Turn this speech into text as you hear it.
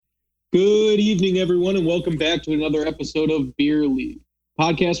Good evening, everyone, and welcome back to another episode of Beer League,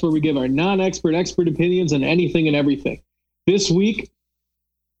 podcast where we give our non-expert expert opinions on anything and everything. This week,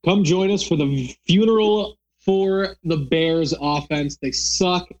 come join us for the funeral for the Bears offense. They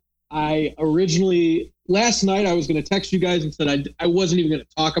suck. Last night, I was going to text you guys and said I wasn't even going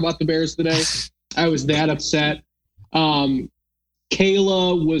to talk about the Bears today. I was that upset.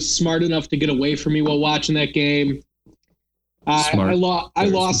 Kayla was smart enough to get away from me while watching that game. I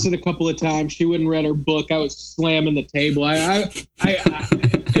lost it a couple of times. She wouldn't read her book. I was slamming the table.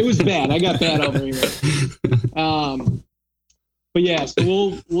 It was bad. I got bad over here. But yeah,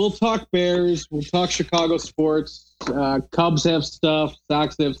 so we'll talk Bears. We'll talk Chicago sports. Cubs have stuff.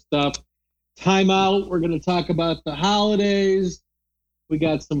 Sox have stuff. Timeout. We're going to talk about the holidays. We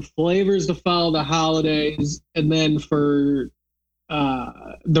got some flavors to follow the holidays, and then for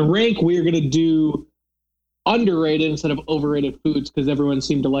the rank, we are going to do underrated instead of overrated foods because everyone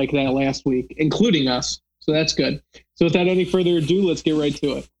seemed to like that last week, including us. So that's good. So without any further ado, let's get right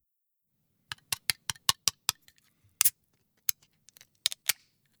to it.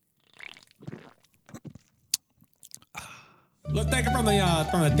 Let's take it from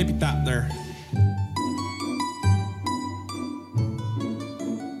the tippy top there.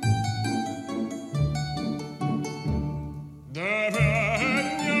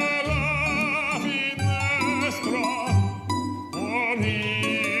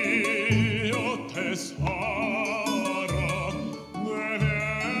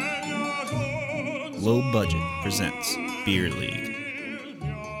 Low Budget presents Beer League.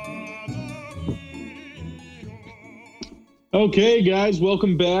 Okay, guys,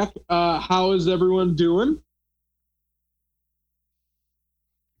 welcome back. How is everyone doing?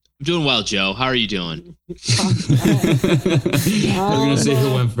 I'm doing well, Joe. How are you doing? I was going to say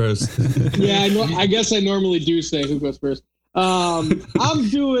who went first. Yeah, I guess I normally do say who goes first. I'm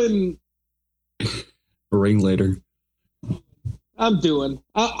doing... Ringleader. I'm doing...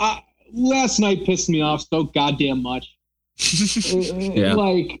 last night pissed me off so goddamn much. Yeah.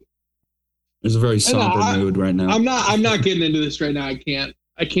 Like... There's a very somber mood right now. I'm not getting into this right now. I can't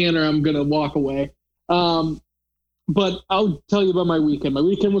or I'm going to walk away. But I'll tell you about my weekend. My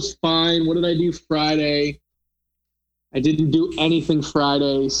weekend was fine. What did I do Friday? I didn't do anything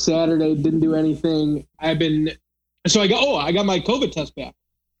Friday. Saturday, didn't do anything. I got my COVID test back.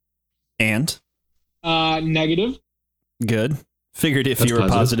 And? Negative. Good. Figured if you were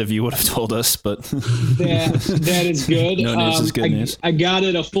positive, you would have told us, but... that is good. No news is good news. I got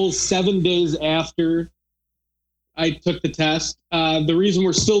it a full 7 days after I took the test. The reason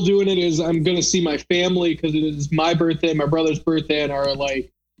we're still doing it is I'm going to see my family because it is my birthday, my brother's birthday, and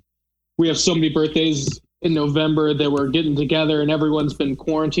we have so many birthdays in November that we're getting together, and everyone's been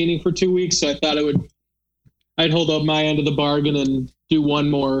quarantining for 2 weeks. So I thought I'd hold up my end of the bargain and do one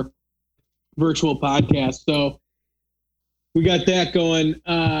more virtual podcast. So we got that going.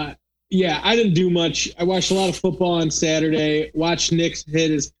 Yeah, I didn't do much. I watched a lot of football on Saturday. Watched Nick's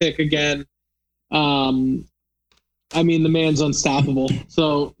hit his pick again. The man's unstoppable.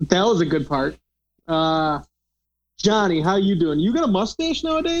 So that was a good part. Johnny, how you doing? You got a mustache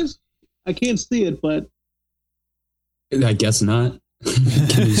nowadays? I can't see it, but... I guess not.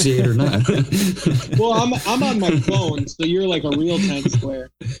 Can you see it or not? Well, I'm on my phone, so you're like a real 10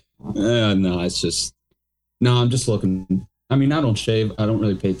 square. No, it's just... No, I'm just looking... I don't shave. I don't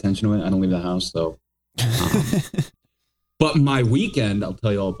really pay attention to it. I don't leave the house, so... But my weekend, I'll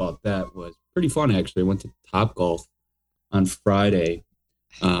tell you all about that, was pretty fun, actually. I went to Topgolf on Friday.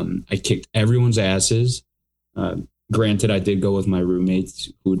 I kicked everyone's asses. Granted, I did go with my roommates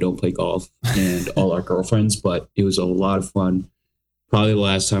who don't play golf and all our girlfriends, but it was a lot of fun. Probably the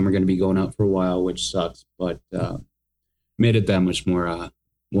last time we're going to be going out for a while, which sucks, but made it that much more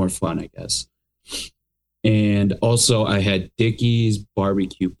fun, I guess. And also, I had Dickie's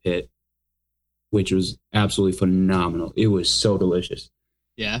Barbecue Pit, which was absolutely phenomenal. It was so delicious.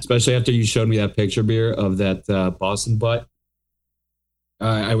 Yeah. Especially after you showed me that picture, Beer, of that Boston butt.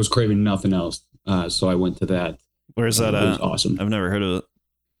 I was craving nothing else. So I went to that. Where's that at? It was awesome. I've never heard of it.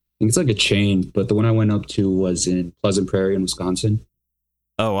 I think it's like a chain, but the one I went up to was in Pleasant Prairie in Wisconsin.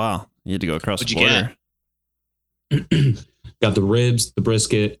 Oh, wow. You had to go across What'd the border. Got the ribs, the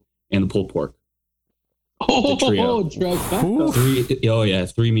brisket, and the pulled pork. Trifecta.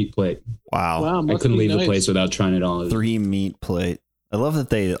 3 meat plate. Wow. I couldn't leave the place without trying it all. 3 meat plate. I love that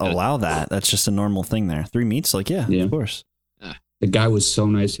they allow that. That's just a normal thing there. 3 meats, yeah, of course. The guy was so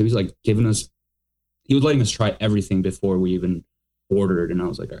nice. He was he was letting us try everything before we even ordered. And I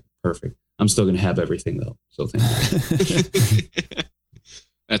was like, all right, perfect. I'm still going to have everything though. So thank you.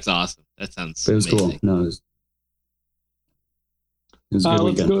 That's awesome. That sounds It was amazing. cool. No, it was a good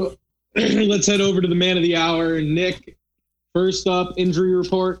weekend. let's head over to the man of the hour. Nick, first up, injury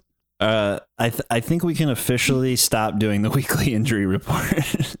report. I think we can officially stop doing the weekly injury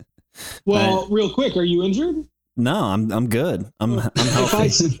report. Well, real quick, are you injured? No, I'm good. I'm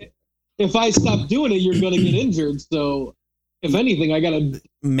healthy. If I stop doing it, you're gonna get injured. So, if anything, I gotta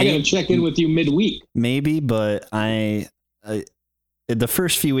check in with you midweek. Maybe, but I the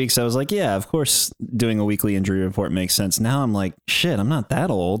first few weeks I was like, yeah, of course, doing a weekly injury report makes sense. Now I'm like, shit, I'm not that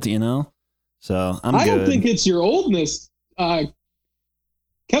old, you know. So I don't think it's your oldness.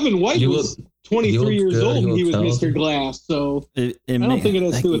 Kevin White was 23 years old when he was Mr. Glass, so I don't think it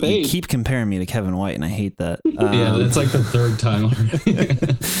has to do with age. You keep comparing me to Kevin White, and I hate that. Yeah, that's like the third time.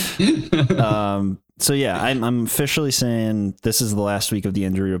 So yeah, I'm officially saying this is the last week of the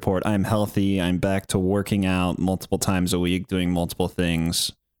injury report. I'm healthy. I'm back to working out multiple times a week, doing multiple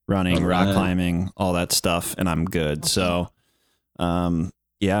things, running, rock climbing, all that stuff, and I'm good. So,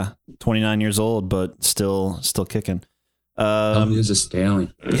 yeah, 29 years old, but still kicking. He was a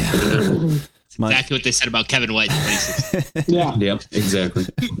stallion. Yeah. Exactly what they said about Kevin White. Yeah. Yep. Exactly.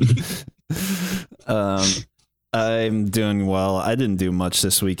 I'm doing well. I didn't do much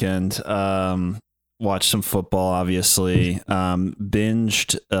this weekend. Watched some football, obviously.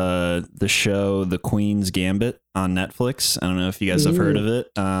 Binged the show The Queen's Gambit on Netflix. I don't know if you guys have heard of it.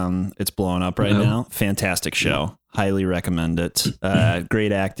 It's blowing up right now. Fantastic show. Highly recommend it.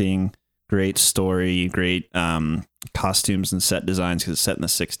 Great acting, great story, great costumes and set designs because it's set in the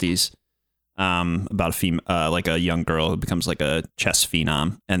 60s. About like a young girl who becomes like a chess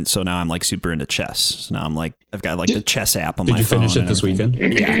phenom, and so now I'm like super into chess. So now I'm like, I've got like the chess app on my phone. Did you finish it this weekend?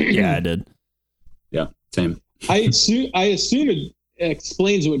 Yeah, I did. Yeah, same. I assume it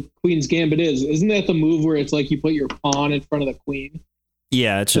explains what Queen's Gambit is. Isn't that the move where it's like you put your pawn in front of the queen?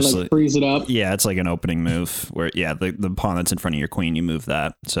 Yeah, it's just like freeze it up. Yeah, it's like an opening move where the pawn that's in front of your queen, you move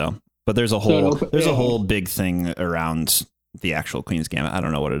that. So, but there's a whole big thing around the actual Queen's Gambit. I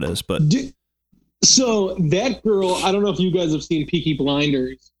don't know what it is, but. So that girl, I don't know if you guys have seen Peaky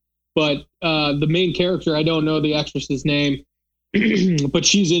Blinders, but the main character, I don't know the actress's name, but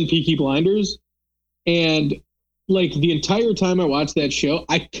she's in Peaky Blinders. And like the entire time I watch that show,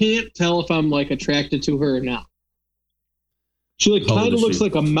 I can't tell if I'm like attracted to her or not. She like kind of looks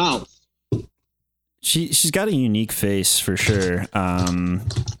like a mouse. She's got a unique face for sure.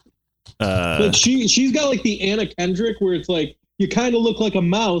 Like she's got like the Anna Kendrick where it's like you kind of look like a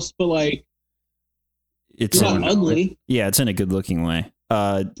mouse, but like it's not ugly. Yeah, it's in a good looking way.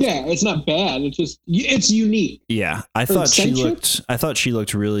 Yeah, it's not bad. It's just it's unique. Yeah, I thought she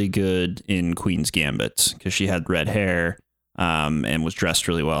looked really good in Queen's Gambit because she had red hair, and was dressed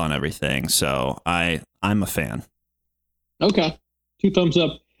really well and everything. So I'm a fan. Okay, 2 thumbs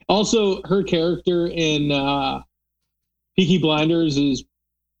up. Also, her character in Peaky Blinders is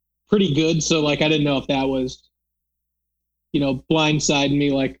pretty good. So like, I didn't know if that was, blindsiding me.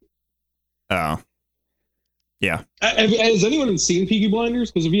 Like, oh. Yeah. Has anyone seen Peaky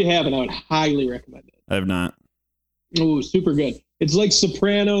Blinders? Because if you haven't, I would highly recommend it. I have not. Oh, super good. It's like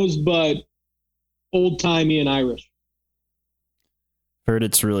Sopranos, but old-timey and Irish. Heard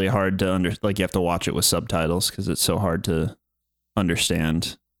it's really hard to you have to watch it with subtitles because it's so hard to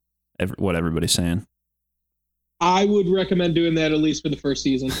understand what everybody's saying. I would recommend doing that at least for the first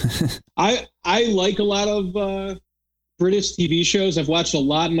season. I like a lot of British TV shows. I've watched a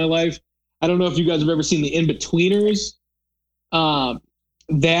lot in my life. I don't know if you guys have ever seen The In-Betweeners.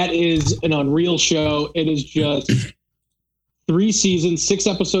 That is an unreal show. It is just 3 seasons, 6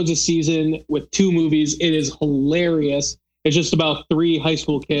 episodes a season with 2 movies. It is hilarious. It's just about 3 high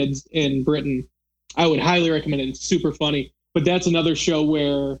school kids in Britain. I would highly recommend it. It's super funny. But that's another show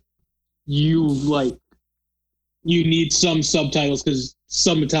where you need some subtitles because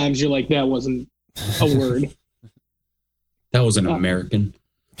sometimes you're like, that wasn't a word. That was an American.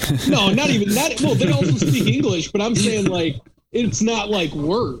 No, not even that. Well, they also speak English, but I'm saying like it's not like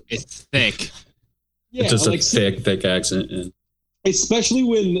words. It's thick. Yeah, it's just like a thick accent. Yeah. Especially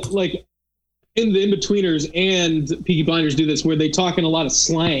when like in the In-Betweeners and Peaky Blinders do this, where they talk in a lot of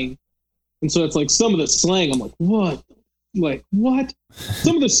slang, and so it's like some of the slang. I'm like, what? Like what?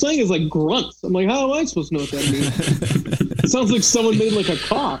 Some of the slang is like grunts. I'm like, how am I supposed to know what that means? It sounds like someone made like a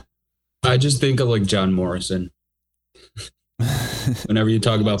cough. I just think of like John Morrison. Whenever you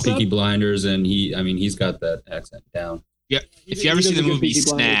talk about Peaky Blinders, and he's got that accent down. Yeah, if you ever see the movie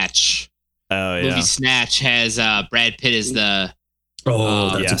Snatch, movie Snatch has Brad Pitt as the.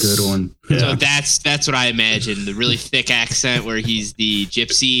 Oh, that's a good one. Yeah. So that's what I imagine, the really thick accent where he's the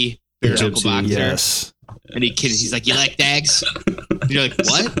gypsy, uncle boxer. Yes. And he's like, you like dags? And you're like,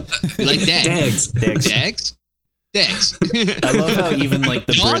 what? You like dags? Dags. Dags? Thanks. I love how even like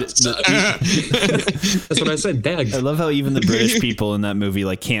the that's what I said. Dags. I love how even the British people in that movie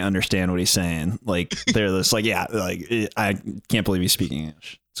like can't understand what he's saying. Like they're just like, yeah, like I can't believe he's speaking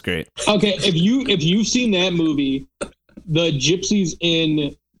English. It's great. Okay, if you've seen that movie, the gypsies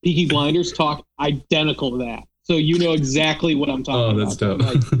in Peaky Blinders talk identical to that. So you know exactly what I'm talking about. Oh, that's dope.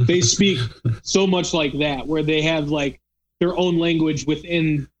 Like, they speak so much like that, where they have like their own language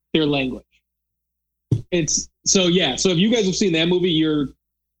within their language. It's so yeah. So if you guys have seen that movie,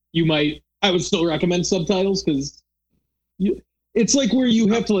 I would still recommend subtitles because it's like where you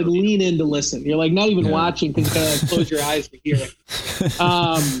have to like lean in to listen. You're like not even watching because you gotta like, close your eyes to hear it.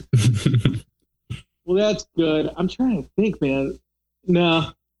 Well, that's good. I'm trying to think, man.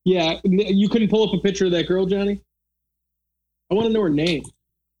 No. Yeah, you couldn't pull up a picture of that girl, Johnny? I want to know her name.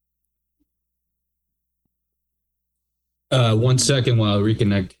 1 second while I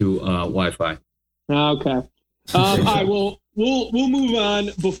reconnect to Wi-Fi. Okay. All right, well, we'll move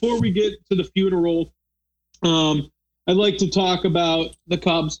on. Before we get to the funeral, I'd like to talk about the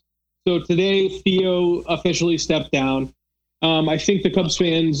Cubs. So today, Theo officially stepped down. I think the Cubs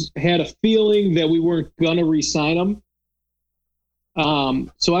fans had a feeling that we weren't going to re-sign him.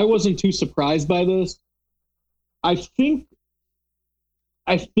 So I wasn't too surprised by this. I think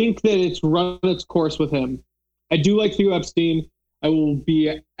that it's run its course with him. I do like Theo Epstein. I will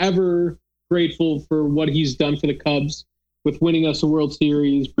be ever grateful for what he's done for the Cubs with winning us a World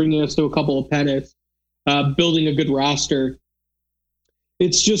Series, bringing us to a couple of pennants, building a good roster.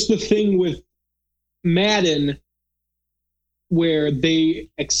 It's just the thing with Madden where they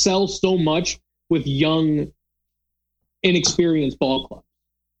excel so much with young, inexperienced ball clubs.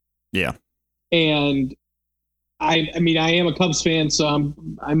 Yeah. And I mean, I am a Cubs fan, so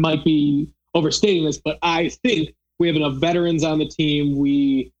I might be overstating this, but I think we have enough veterans on the team.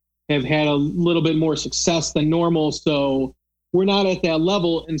 We have had a little bit more success than normal, so we're not at that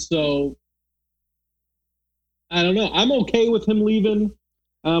level. And so I don't know. I'm okay with him leaving.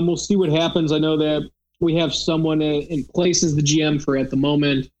 We'll see what happens. I know that we have someone in place as the GM for at the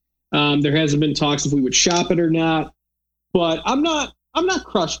moment. There hasn't been talks if we would shop it or not, but I'm not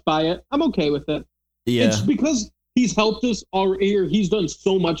crushed by it. I'm okay with it. Yeah. It's because he's helped us already, or he's done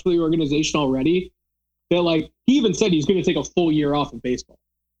so much for the organization already that like he even said he's going to take a full year off of baseball.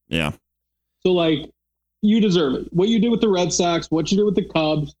 Yeah. So like you deserve it. What you did with the Red Sox, what you did with the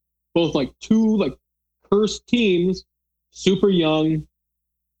Cubs, both like two like cursed teams, super young.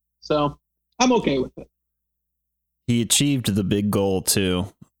 So I'm okay with it. He achieved the big goal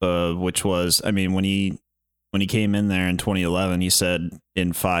too, which was, I mean, when he came in there in 2011, he said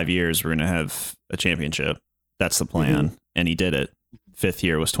in 5 years, we're going to have a championship. That's the plan. Mm-hmm. And he did it. 5th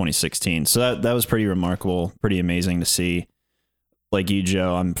year was 2016. So that was pretty remarkable, pretty amazing to see. Like you,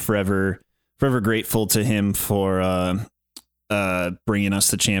 Joe, I'm forever grateful to him for bringing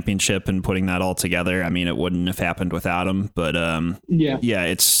us the championship and putting that all together. I mean, it wouldn't have happened without him, but yeah,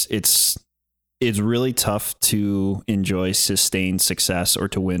 it's really tough to enjoy sustained success or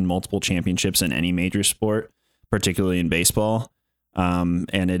to win multiple championships in any major sport, particularly in baseball. And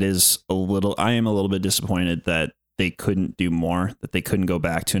I am a little bit disappointed that they couldn't do more, that they couldn't go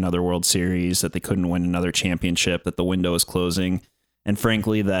back to another World Series, that they couldn't win another championship, that the window is closing. And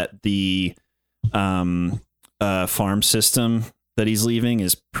frankly, that the farm system that he's leaving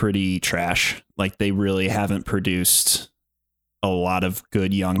is pretty trash. Like they really haven't produced a lot of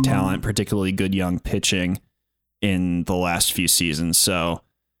good young talent, particularly good young pitching in the last few seasons. So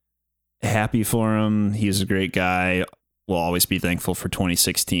happy for him. He's a great guy. We'll always be thankful for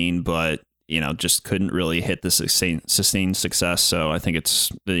 2016, but just couldn't really hit the sustained success. So I think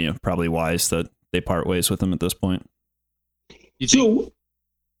it's probably wise that they part ways with him at this point.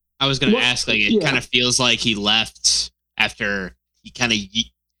 I was going to ask, like, it kind of feels like he left after he kind of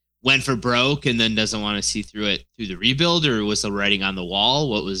went for broke and then doesn't want to see through the rebuild, or was the writing on the wall?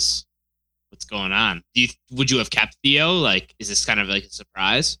 What's going on? Would you have kept Theo? Like, is this kind of like a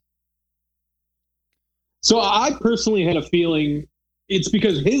surprise? So I personally had a feeling it's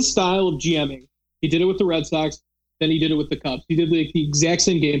because his style of GMing, he did it with the Red Sox, then he did it with the Cubs. He did like the exact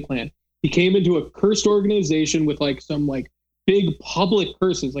same game plan. He came into a cursed organization with like some like big public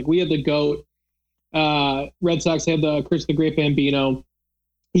curses. Like we had the GOAT. Red Sox had the curse of the Great Bambino.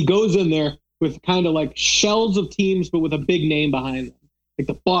 He goes in there with kind of like shells of teams, but with a big name behind them, like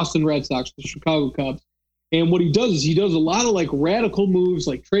the Boston Red Sox, the Chicago Cubs. And what he does is he does a lot of like radical moves,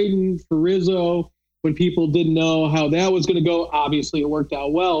 like trading for Rizzo when people didn't know how that was going to go. Obviously, it worked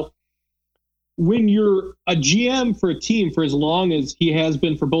out well. When you're a GM for a team for as long as he has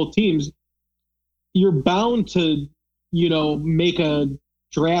been for both teams, you're bound to, make a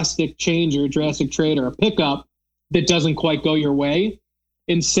drastic change or a drastic trade or a pickup that doesn't quite go your way.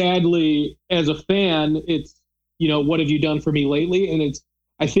 And sadly, as a fan, it's, what have you done for me lately? And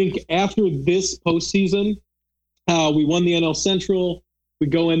I think after this postseason, we won the NL Central. We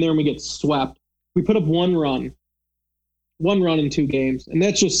go in there and we get swept. We put up one run in 2 games, and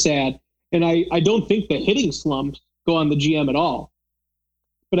that's just sad. And I don't think the hitting slumps go on the GM at all.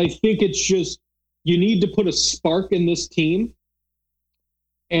 But I think it's just, you need to put a spark in this team.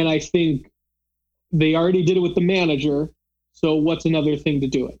 And I think they already did it with the manager. So what's another thing to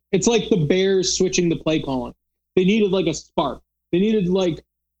do it? It's like the Bears switching the play calling. They needed like a spark. They needed like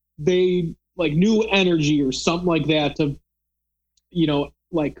new energy or something like that to,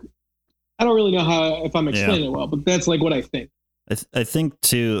 I don't really know if I'm explaining it well, but that's like what I think. I think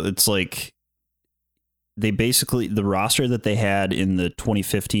too, it's like they basically, the roster that they had in the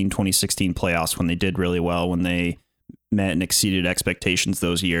 2015-2016 playoffs when they did really well, when they met and exceeded expectations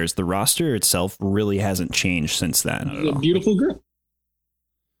those years, the roster itself really hasn't changed since then. It's a beautiful group.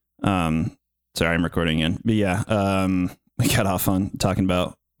 Sorry, I'm recording in, but yeah, we got off on talking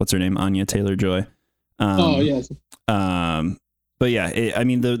about what's her name, Anya Taylor-Joy. Yes. But yeah,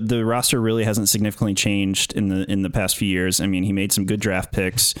 the roster really hasn't significantly changed in the past few years. I mean, he made some good draft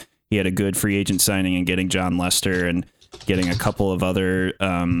picks. He had a good free agent signing and getting John Lester and getting a couple of other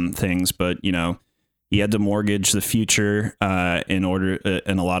things, but he had to mortgage the future in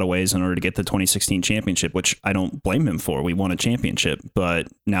a lot of ways in order to get the 2016 championship, which I don't blame him for. We won a championship, but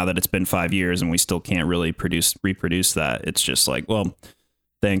now that it's been 5 years and we still can't really reproduce that, it's just like, well,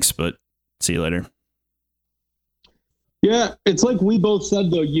 thanks, but see you later. Yeah, it's like we both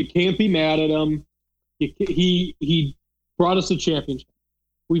said, though, you can't be mad at him. He brought us a championship.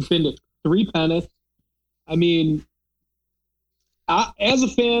 We've been to 3 pennants. I mean, as a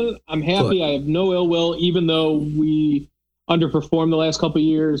fan, I'm happy. I have no ill will, even though we underperformed the last couple of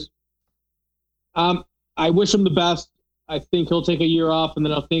years. I wish him the best. I think he'll take a year off, and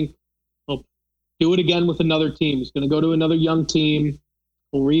then I think he'll do it again with another team. He's going to go to another young team.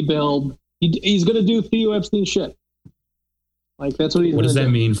 He'll rebuild. He's going to do Theo Epstein shit. Like, that's what he's going to do. What does that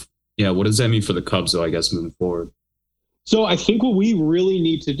mean? Yeah, what does that mean for the Cubs, though, I guess, moving forward? So I think what we really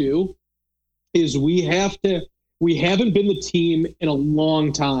need to do is we haven't been the team in a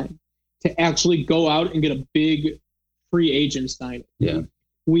long time to actually go out and get a big free agent signing. Yeah.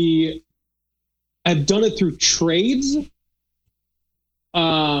 We have done it through trades,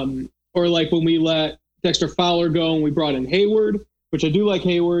 or like when we let Dexter Fowler go and we brought in Hayward, which I do like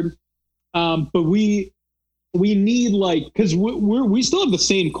Hayward. But we need, like, because we still have the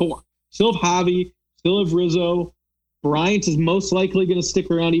same core. Still have Javi, still have Rizzo. Bryant is most likely going to stick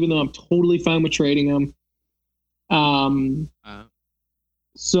around, even though I'm totally fine with trading him.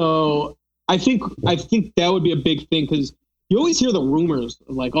 So I think that would be a big thing, because you always hear the rumors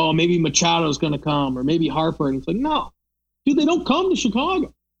of like, oh, maybe Machado's going to come, or maybe Harper, and it's like, no, dude, they don't come to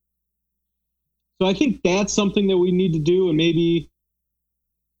Chicago. So I think that's something that we need to do, and maybe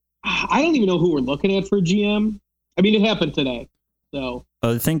I don't even know who we're looking at for a GM. I mean, it happened today, so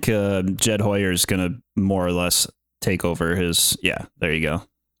I think Jed Hoyer is going to more or less take over his. Yeah, there you go.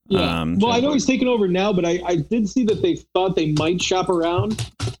 Yeah. Well, I know he's taking over now, but I did see that they thought they might shop around.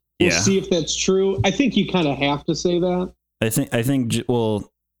 We'll see if that's true. I think you kind of have to say that. I think.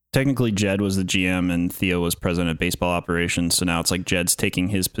 Well, technically, Jed was the GM and Theo was president of baseball operations. So now it's like Jed's taking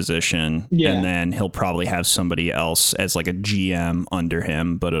his position, and then he'll probably have somebody else as like a GM under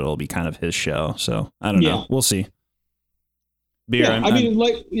him, but it'll be kind of his show. So I don't know. We'll see. Beer,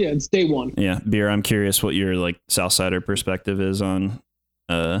 it's day one. Yeah, Beer, I'm curious what your like Southsider perspective is on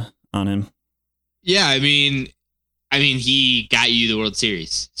him. Yeah, I mean, he got you the World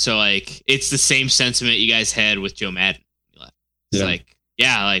Series, so like it's the same sentiment you guys had with Joe Madden. It's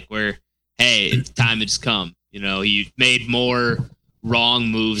hey, time has come. He made more wrong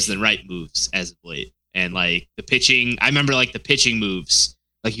moves than right moves as of late, and like the pitching. I remember like the pitching moves.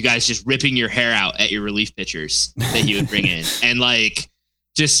 Like you guys just ripping your hair out at your relief pitchers that he would bring in, and like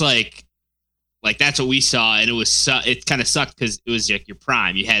just like that's what we saw, and it kind of sucked because it was like your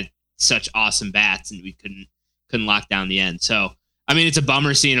prime. You had such awesome bats, and we couldn't lock down the end. So I mean, it's a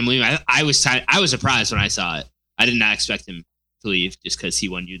bummer seeing him leave. I was surprised when I saw it. I did not expect him to leave just because he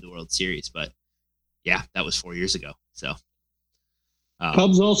won you the World Series, but yeah, that was 4 years ago. So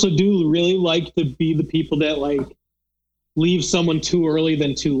Cubs also do really like to be the people that like leave someone too early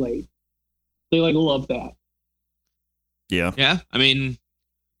than too late. They like love that. Yeah. Yeah. I mean,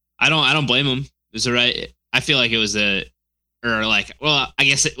 I don't blame them. It was I feel like it was I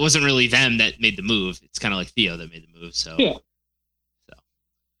guess it wasn't really them that made the move. It's kind of like Theo that made the move. So, yeah.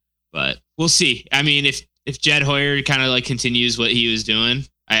 But we'll see. I mean, if Jed Hoyer kind of like continues what he was doing,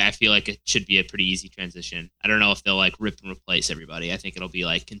 I feel like it should be a pretty easy transition. I don't know if they'll like rip and replace everybody. I think it'll be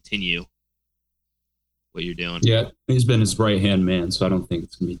like continue what you're doing. Yeah, he's been his right-hand man, so I don't think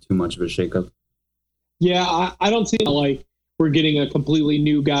it's going to be too much of a shakeup. Yeah, I don't see like we're getting a completely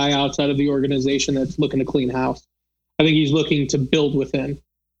new guy outside of the organization that's looking to clean house. I think he's looking to build within.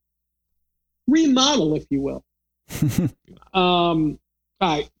 Remodel, if you will. All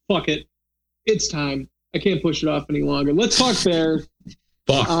right, fuck it. It's time. I can't push it off any longer. Let's talk Bears.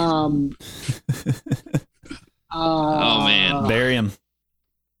 Fuck. Oh man, bury him.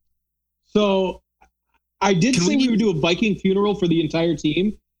 So I did say we would do a Viking funeral for the entire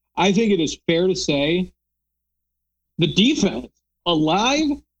team. I think it is fair to say the defense,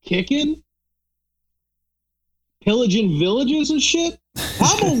 alive, kicking, pillaging villages and shit.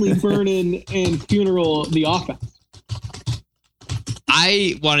 I'm only burning and funeral the offense.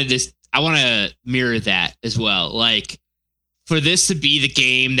 I want to mirror that as well. Like, for this to be the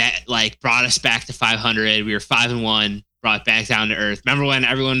game that like brought us back to 500, we were 5-1, brought back down to earth. Remember when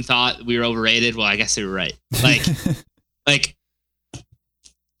everyone thought we were overrated? Well, I guess they were right. Like,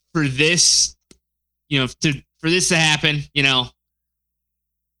 for this, for this to happen,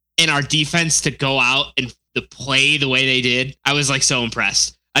 and our defense to go out and to play the way they did, I was like so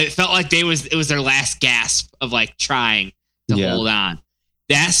impressed. I felt like it was their last gasp of like trying to hold on.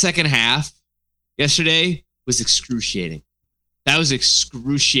 That second half yesterday was excruciating. That was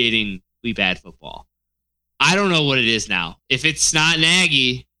excruciatingly bad football. I don't know what it is now. If it's not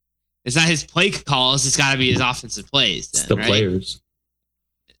Nagy, it's not his play calls. It's got to be his offensive plays. Then, it's the players.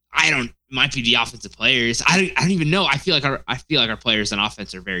 It might be the offensive players. I don't even know. I feel like our players on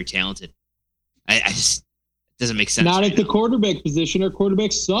offense are very talented. I just, it doesn't make sense. Not at the quarterback position. Our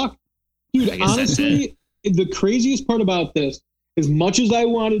quarterbacks suck. Dude, honestly, the craziest part about this, as much as I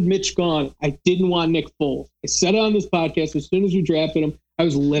wanted Mitch gone, I didn't want Nick Foles. I said it on this podcast as soon as we drafted him. I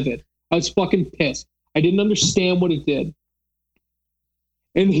was livid. I was fucking pissed. I didn't understand what it did.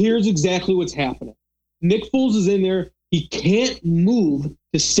 And here's exactly what's happening. Nick Foles is in there. He can't move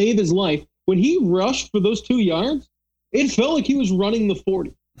to save his life. When he rushed for those 2 yards, it felt like he was running the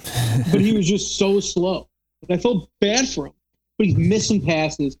 40. But he was just so slow. And I felt bad for him. But he's missing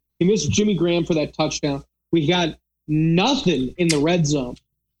passes. He missed Jimmy Graham for that touchdown. We got nothing in the red zone.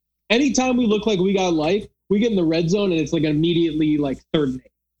 Anytime we look like we got life, we get in the red zone and it's like immediately like 3rd and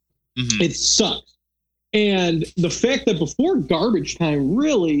 8. Mm-hmm. It sucks. And the fact that before garbage time,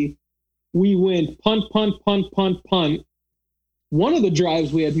 really, we went punt. One of the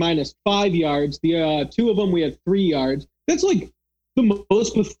drives we had -5 yards. The 2 of them we had 3 yards. That's like the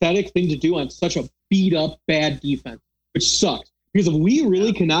most pathetic thing to do on such a beat up bad defense, which sucks. Because if we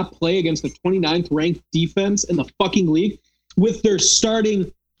really cannot play against the 29th ranked defense in the fucking league with their starting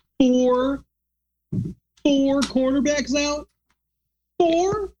four cornerbacks out,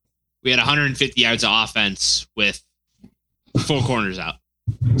 4. We had 150 yards of offense with 4 corners out.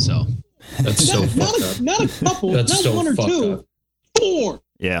 So that's so fucked up. Not a couple. That's not so 1 or 2. up. 4.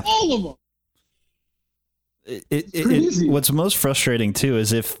 Yeah. All of them. What's most frustrating too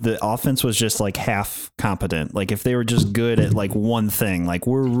is if the offense was just like half competent, like if they were just good at like one thing, like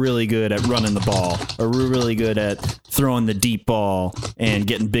we're really good at running the ball, or we're really good at throwing the deep ball and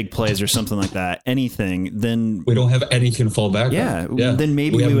getting big plays or something like that, anything, then we don't have anything to fall back on. Yeah, then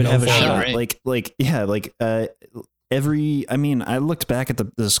maybe we would have a shot. Right. I looked back at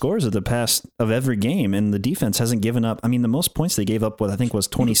the scores of the past of every game, and the defense hasn't given up. I mean, the most points they gave up, what I think was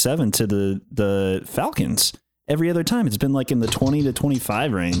 27 to the Falcons. Every other time it's been like in the 20 to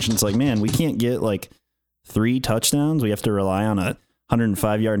 25 range. And it's like, man, we can't get like 3 touchdowns. We have to rely on a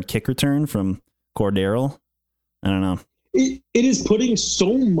 105-yard kick return from Cordero. I don't know. It is putting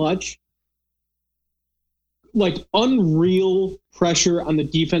so much like unreal pressure on the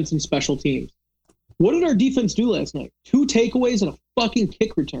defense and special teams. What did our defense do last night? 2 takeaways and a fucking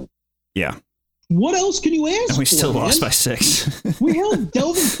kick return. Yeah. What else can you ask and we for, still man? lost by 6. We held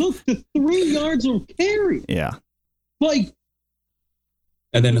Delvin Cook to 3 yards of carry. Yeah. Like.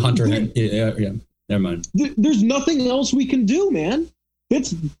 And then Hunter. Yeah. Never mind. There's nothing else we can do, man.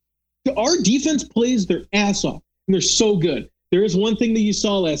 Our defense plays their ass off, and they're so good. There is one thing that you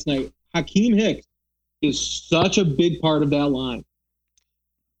saw last night. Hakeem Hicks is such a big part of that line.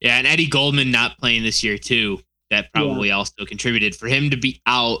 Yeah, and Eddie Goldman not playing this year too. That probably also contributed for him to be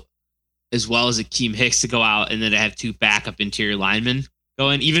out, as well as Akeem Hicks to go out, and then to have 2 backup interior linemen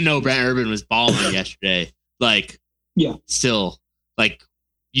going. Even though Brent Urban was balling yesterday, still,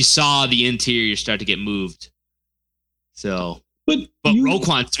 you saw the interior start to get moved. So, but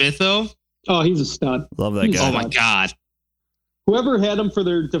Roquan Smith though, oh, he's a stud. Love that guy. Oh my god! Whoever had him for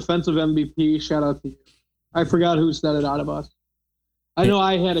their defensive MVP, shout out to you. I forgot who said it out of us. I know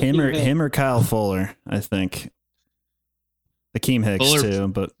I had him or Kyle Fuller, I think. Akeem Hicks Fuller, too,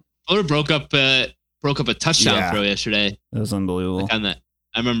 but Fuller broke up a touchdown throw yesterday. That was unbelievable. Like on that,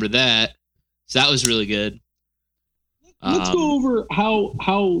 I remember that. So that was really good. Let's go over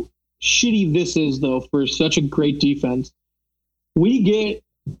how shitty this is, though, for such a great defense. We get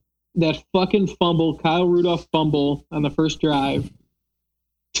that fucking fumble, Kyle Rudolph fumble on the first drive.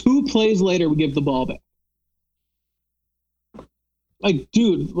 2 plays later, we give the ball back. Like,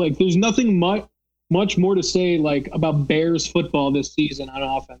 dude, like, there's nothing much more to say, like, about Bears football this season on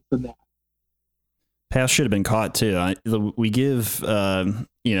offense than that. Pass should have been caught too. We give the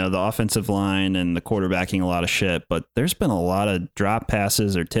offensive line and the quarterbacking a lot of shit, but there's been a lot of drop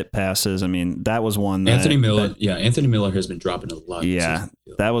passes or tip passes. I mean, that was one that Anthony Miller has been dropping a lot. Yeah,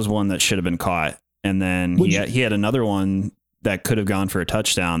 that was one that should have been caught, and then he had another one that could have gone for a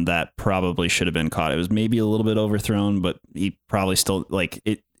touchdown that probably should have been caught. It was maybe a little bit overthrown, but he probably still like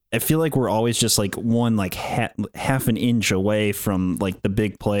it. I feel like we're always just like one like half an inch away from like the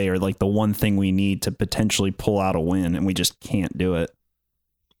big play or like the one thing we need to potentially pull out a win, and we just can't do it.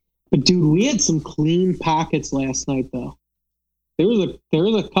 But dude, we had some clean pockets last night, though. There was a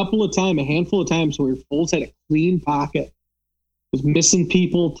handful of times where Foles had a clean pocket, was missing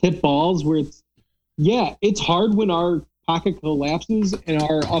people, tip balls. Where it's hard when our pocket collapses and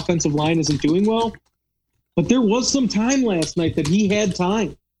our offensive line isn't doing well. But there was some time last night that he had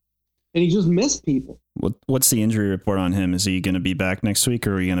time. And he just missed people. What's the injury report on him? Is he going to be back next week,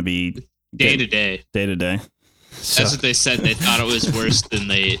 or are we going to be day to day? Day to day. That's what they said. They thought it was worse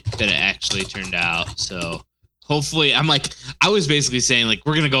than it actually turned out. So hopefully, I was basically saying like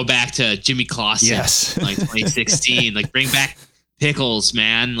we're going to go back to Jimmy Clausen, yes, like 2016, like bring back Pickles,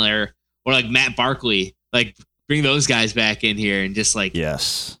 man, or like Matt Barkley, like bring those guys back in here and just like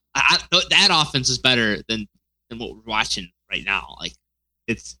yes, that offense is better than what we're watching right now. Like.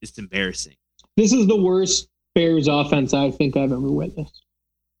 It's embarrassing. This is the worst Bears offense I think I've ever witnessed.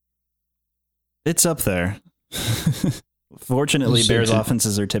 It's up there. Fortunately, Bears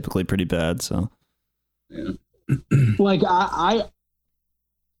offenses are typically pretty bad. So, yeah. Like I,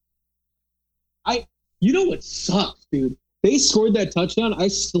 you know what sucks, dude? They scored that touchdown. I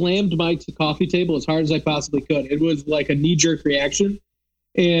slammed my coffee table as hard as I possibly could. It was like a knee-jerk reaction,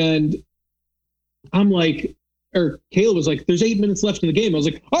 and I'm like. Or Caleb was like, there's 8 minutes left in the game. I was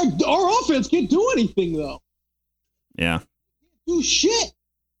like, our offense can't do anything, though. Yeah. Do shit.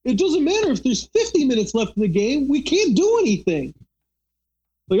 It doesn't matter if there's 50 minutes left in the game. We can't do anything.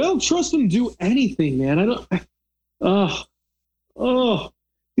 Like, I don't trust them to do anything, man.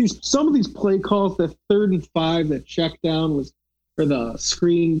 Some of these play calls, that 3rd and 5, that check down was, or the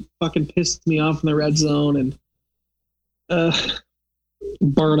screen fucking pissed me off in the red zone, and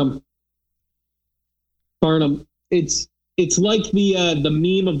burn them. Barnum, it's like the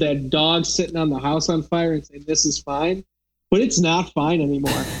meme of that dog sitting on the house on fire and saying this is fine, but it's not fine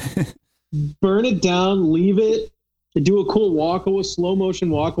anymore. Burn it down, leave it, do a cool slow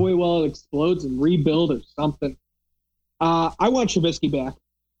motion walk away while it explodes, and rebuild or something. I want Trubisky back.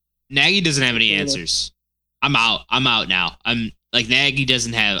 Nagy doesn't have any answers. I'm out now. I'm like Nagy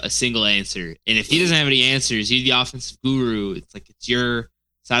doesn't have a single answer, and if he doesn't have any answers, he's the offensive guru. It's like it's your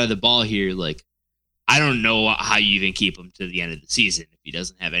side of the ball here, like. I don't know how you even keep him to the end of the season if he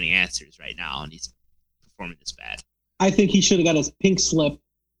doesn't have any answers right now and he's performing this bad. I think he should have got his pink slip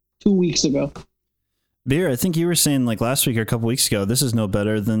 2 weeks ago. Beer, I think you were saying like last week or a couple weeks ago, this is no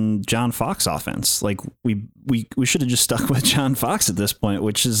better than John Fox offense. Like we should have just stuck with John Fox at this point,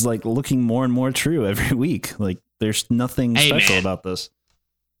 which is like looking more and more true every week. Like there's nothing special about this.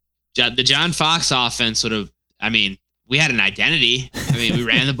 The John Fox offense would have, we had an identity. We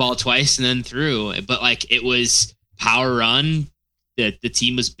ran the ball twice and then threw, but like it was power run. The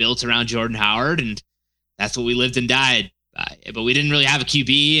team was built around Jordan Howard, and that's what we lived and died by. But we didn't really have a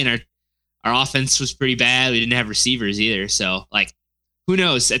QB, and our offense was pretty bad. We didn't have receivers either. So like, who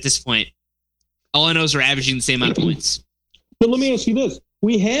knows at this point? All I know is we're averaging the same amount of points. But let me ask you this: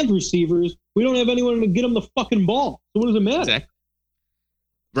 we have receivers. We don't have anyone to get them the fucking ball. So what does it matter? Exactly.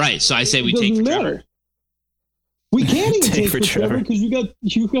 Right. So I say we take for Trevor. We can't even take for Trevor because you got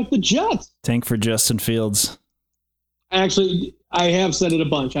the Jets. Tank for Justin Fields. Actually, I have said it a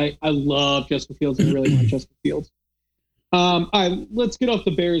bunch. I love Justin Fields. I really want Justin Fields. All right, let's get off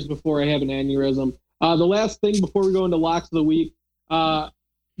the Bears before I have an aneurysm. The last thing before we go into locks of the week, the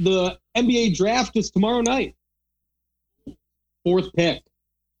NBA draft is tomorrow night.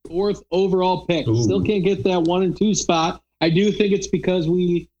 4th overall pick. Ooh. Still can't get that 1 and 2 spot. I do think it's because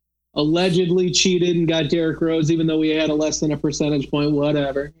we allegedly cheated and got Derrick Rose, even though we had a less than a percentage point.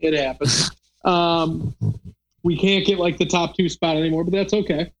 Whatever, it happens. we can't get like the top 2 spot anymore, but that's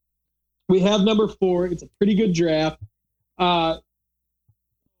okay. We have number 4. It's a pretty good draft.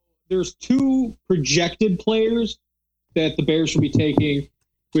 There's 2 projected players that the Bears should be taking,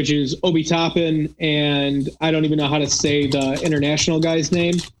 which is Obi Toppin, and I don't even know how to say the international guy's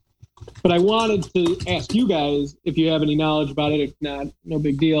name. But I wanted to ask you guys if you have any knowledge about it. If not, no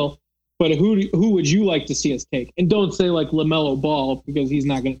big deal. But who would you like to see us take? And don't say like LaMelo Ball, because he's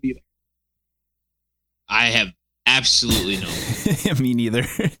not going to be there. I have absolutely no. Me neither.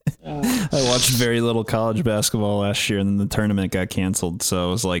 I watched very little college basketball last year, and then the tournament got canceled. So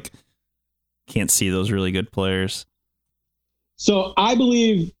I was like, can't see those really good players. So I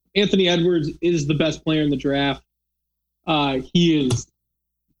believe Anthony Edwards is the best player in the draft. He is,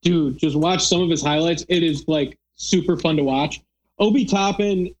 dude, just watch some of his highlights. It is like super fun to watch. Obi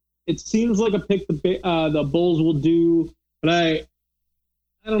Toppin, it seems like a pick the Bulls will do, but I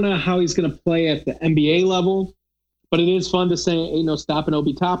don't know how he's going to play at the NBA level, but it is fun to say ain't no stopping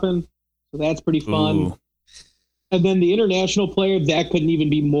Obi Toppin. So that's pretty fun. Ooh. And then the international player, that couldn't even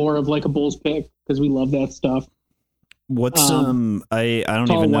be more of like a Bulls pick because we love that stuff. What's I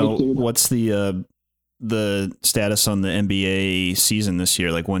don't even know what's the status on the NBA season this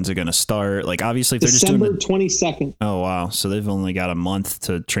year. Like, when's it going to start? Like, obviously, if they're December just doing 22nd. Oh wow! So they've only got a month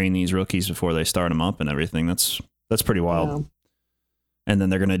to train these rookies before they start them up and everything. That's pretty wild. Yeah. And then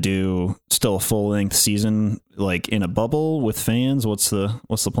they're going to do still a full length season, like in a bubble with fans. What's the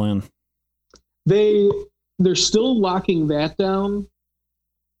plan? They're still locking that down,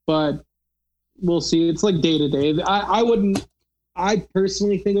 but we'll see. It's like day to day. I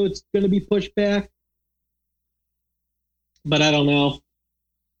personally think it's going to be pushed back, but I don't know.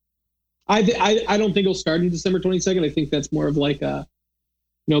 I don't think it'll start in December 22nd. I think that's more of like a,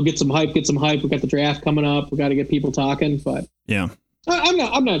 get some hype. We got the draft coming up. We got to get people talking, but yeah,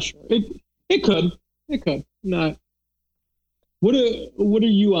 I'm not sure. It could not. What are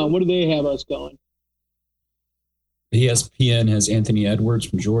you on? What do they have us going? ESPN has Anthony Edwards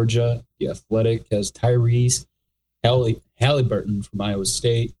from Georgia. The Athletic has Tyrese Halliburton from Iowa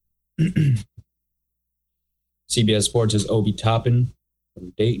State. CBS Sports has Obi Toppin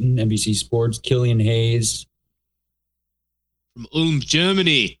from Dayton. NBC Sports, Killian Hayes from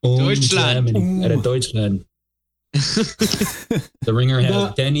Germany. Deutschland. Deutschland. The Ringer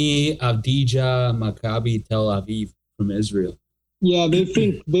has Denny Avdija Maccabi Tel Aviv from Israel. Yeah,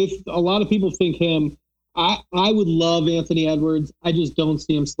 a lot of people think him. I would love Anthony Edwards. I just don't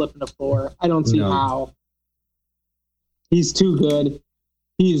see him slipping to 4. I don't see how. He's too good.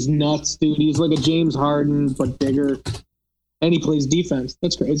 He's nuts, dude. He's like a James Harden, but bigger. And he plays defense.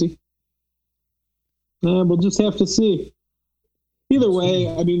 That's crazy. We'll just have to see. Either way,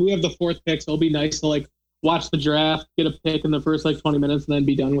 I mean, we have the 4th pick, so it'll be nice to like watch the draft, get a pick in the first like 20 minutes, and then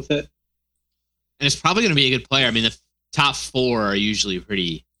be done with it. And it's probably going to be a good player. I mean, the top 4 are usually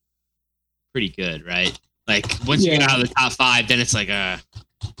pretty good, right? Like once you get out of the top 5, then it's like it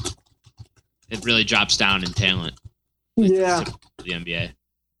really drops down in talent. Yeah. The NBA.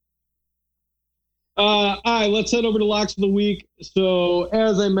 All right, let's head over to locks of the week. So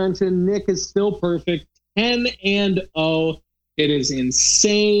as I mentioned, Nick is still perfect, 10-0. It is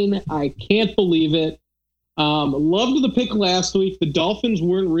insane. I can't believe it. Loved the pick last week. The Dolphins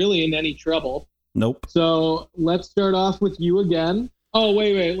weren't really in any trouble. Nope. So let's start off with you again. Oh,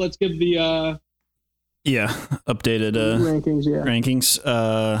 wait. Let's give the updated rankings. Yeah, rankings.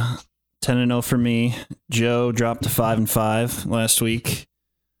 10-0 for me. Joe dropped to 5-5 last week.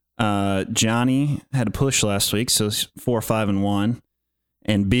 Johnny had a push last week, so 4-5-1.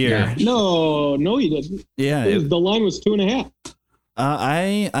 And Beer. Yeah. No, you didn't. Yeah, the line was 2.5.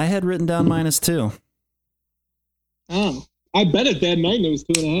 I had written down -2. Oh, I bet at that night it was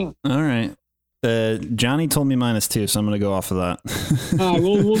 2.5. All right. Johnny told me -2, so I'm going to go off of that.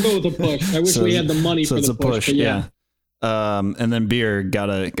 We'll go with a push. I wish we had the money for the push. Yeah. And then Beer got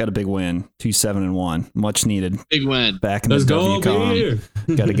a big win, 2-7-1, much needed. Big win. Back in the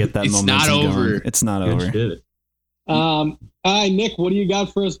WCOM. Got to get that momentum not over. going. It's not over. Nick, what do you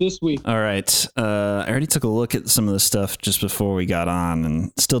got for us this week? All right. I already took a look at some of the stuff just before we got on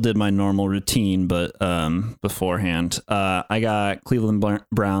and still did my normal routine, but beforehand. I got Cleveland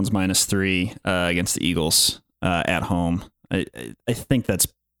Browns -3 against the Eagles at home. I think that's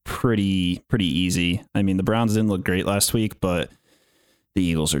pretty easy. I mean, the Browns didn't look great last week, but the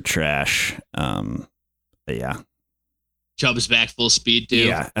Eagles are trash. Yeah. Chubb's back full speed too.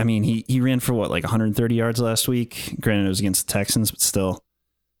 Yeah, I mean he ran for what, like 130 yards last week. Granted, it was against the Texans, but still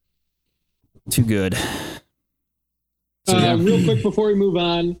too good. So, real quick before we move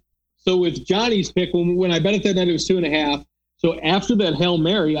on, so with Johnny's pick, when I bet at that night it was 2.5. So after that Hail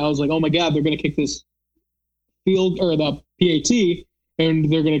Mary, I was like, oh my God, they're going to kick this field or the PAT,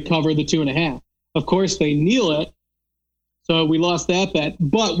 and they're going to cover the 2.5. Of course, they kneel it. So we lost that bet,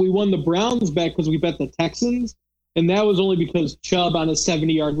 but we won the Browns bet because we bet the Texans. And that was only because Chubb on a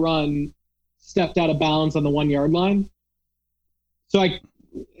 70-yard run stepped out of bounds on the 1-yard line. So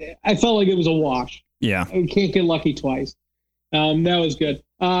I felt like it was a wash. Yeah. I can't get lucky twice. That was good.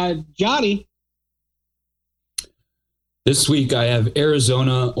 Johnny. This week I have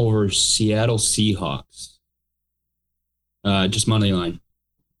Arizona over Seattle Seahawks. Just money line.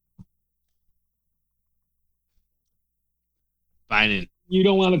 Biden. You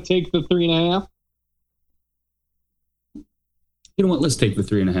don't want to take the 3.5? You know what? Let's take the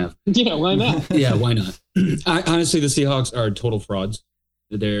 3.5. Yeah, why not? Yeah, why not? Honestly, the Seahawks are total frauds.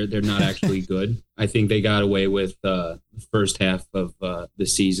 They're not actually good. I think they got away with the first half of the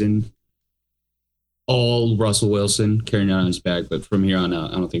season. All Russell Wilson carrying on his back, but from here on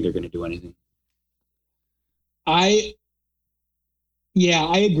out, I don't think they're going to do anything. I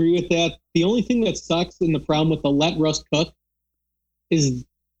agree with that. The only thing that sucks and the problem with the let Russ cook is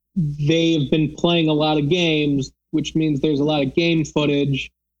they've been playing a lot of games, which means there's a lot of game footage.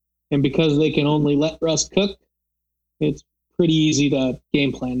 And because they can only let Russ cook, it's pretty easy to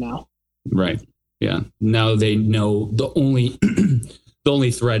game plan now. Right. Yeah. Now they know the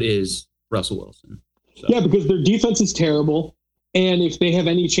only threat is Russell Wilson. So. Yeah, because their defense is terrible. And if they have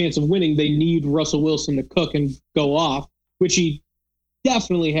any chance of winning, they need Russell Wilson to cook and go off, which he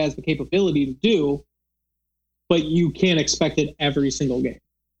definitely has the capability to do. But you can't expect it every single game.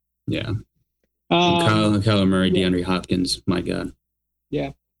 Yeah. Kyler Murray, yeah. DeAndre Hopkins, my God.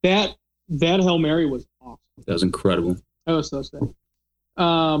 Yeah. That Hail Mary was awesome. That was incredible. That was so sick.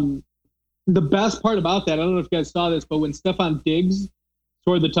 The best part about that, I don't know if you guys saw this, but when Stephon Diggs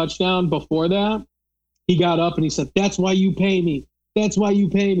scored the touchdown before that, he got up and he said, "That's why you pay me. That's why you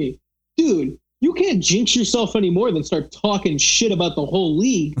pay me." Dude, you can't jinx yourself anymore than start talking shit about the whole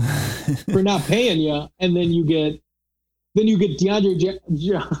league for not paying you. And then you get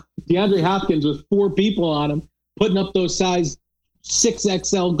DeAndre Hopkins with 4 people on him, putting up those size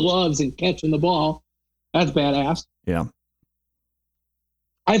 6XL gloves and catching the ball. That's badass. Yeah.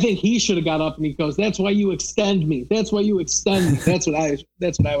 I think he should have got up and he goes, "That's why you extend me. That's why you extend me." That's what I would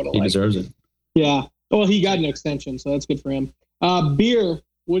have liked. He deserves it. Yeah. Well, he got an extension, so that's good for him. Beer,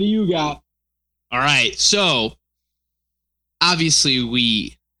 what do you got? All right. So obviously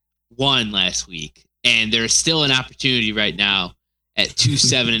we won last week, and there's still an opportunity right now at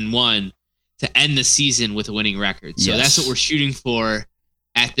 2-7-1 to end the season with a winning record. So that's what we're shooting for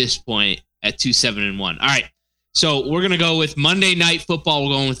at this point at 2-7-1. All right. So we're going to go with Monday Night Football.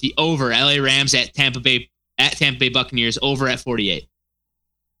 We're going with the over. LA Rams at Tampa Bay Buccaneers over at 48.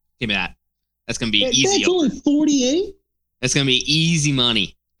 Give me that. That's going to be easy. That's only 48? That's going to be easy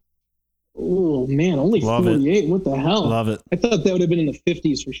money. Oh, man, only Love 48. It. What the hell? Love it. I thought that would have been in the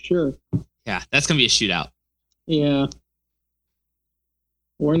 50s for sure. Yeah, that's going to be a shootout. Yeah.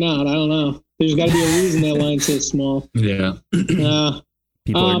 Or not. I don't know. There's got to be a reason that line's so small. Yeah. People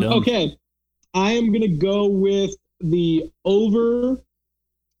are dumb. Okay. I am going to go with the over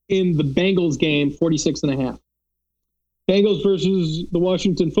in the Bengals game, 46.5. Bengals versus the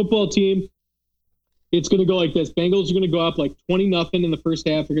Washington football team. It's going to go like this. Bengals are going to go up like 20-0 in the first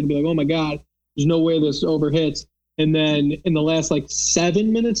half. They're going to be like, "Oh my God, there's no way this over hits." And then in the last like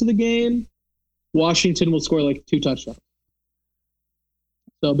 7 minutes of the game, Washington will score like 2 touchdowns.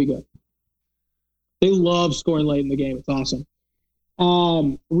 So it'll be good. They love scoring late in the game. It's awesome.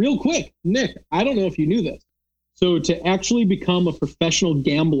 Real quick, Nick, I don't know if you knew this. So to actually become a professional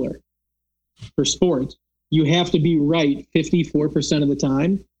gambler for sports, you have to be right 54% of the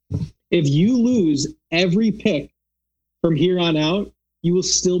time. If you lose every pick from here on out, you will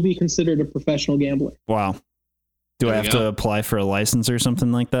still be considered a professional gambler. Wow. Do I have to apply for a license or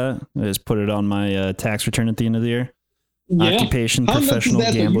something like that? I just put it on my tax return at the end of the year? Yeah. Occupation, How professional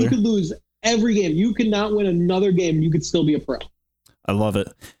nuts is that, gambler. You could lose every game. You could not win another game. You could still be a pro. I love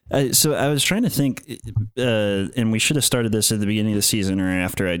it. So I was trying to think, and we should have started this at the beginning of the season or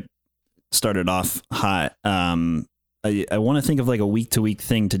after I started off hot. I want to think of like a week-to-week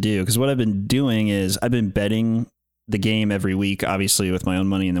thing to do, because what I've been doing is I've been betting the game every week, obviously with my own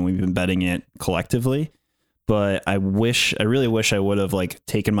money, and then we've been betting it collectively. But I really wish I would have like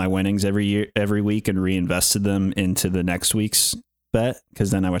taken my winnings every week and reinvested them into the next week's bet,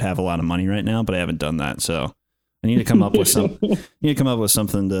 because then I would have a lot of money right now. But I haven't done that, so I need to come up with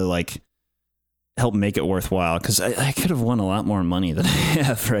something to like help make it worthwhile, because I could have won a lot more money than I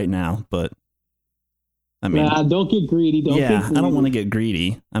have right now. But I mean, don't get greedy. I don't want to get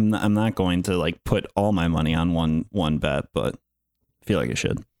greedy. I'm not going to like put all my money on one bet, but I feel like I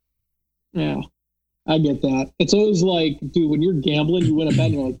should. Yeah. I get that. It's always like, dude, when you're gambling, you win a bet,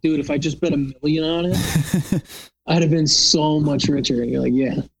 and you're like, dude, if I just bet $1 million on it, I'd have been so much richer. And you're like,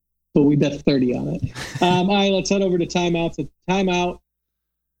 yeah, but we bet 30 on it. All right, let's head over to timeout. So timeout.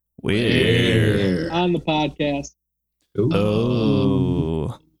 Weird. On the podcast.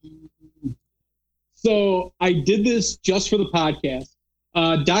 Oh. So I did this just for the podcast.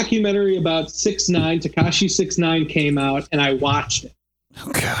 Documentary about 6ix9ine, Tekashi 6ix9ine came out, and I watched it.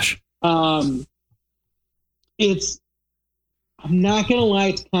 Oh gosh. I'm not gonna lie,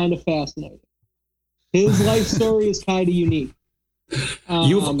 it's kind of fascinating. His life story is kind of unique.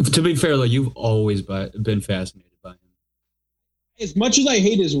 To be fair, like, you've always been fascinated by him. As much as I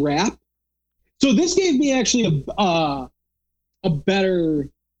hate his rap, so this gave me actually a better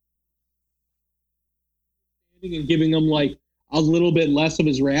understanding and giving him like a little bit less of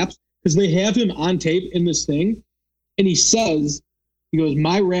his raps, because they have him on tape in this thing, and he goes,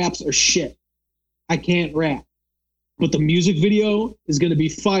 my raps are shit. I can't rap, but the music video is going to be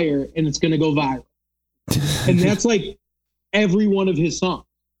fire and it's going to go viral. And that's like every one of his songs.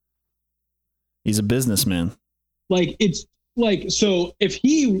 He's a businessman. Like, it's like, so if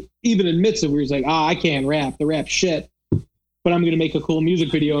he even admits it, where he's like, I can't rap, the rap shit, but I'm going to make a cool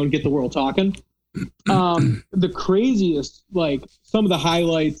music video and get the world talking. The craziest, like, some of the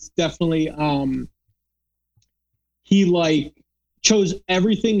highlights, definitely, he like chose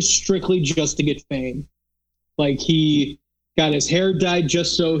everything strictly just to get fame. Like, he got his hair dyed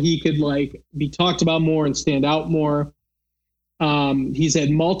just so he could like be talked about more and stand out more. He's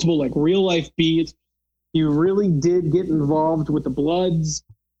had multiple like real life beats. He really did get involved with the Bloods,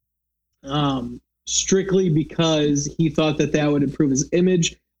 strictly because he thought that would improve his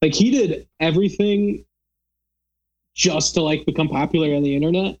image. Like, he did everything just to like become popular on the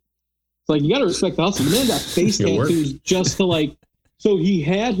internet. It's like, you got to respect the hustle. The man got face tattoos just to like. So he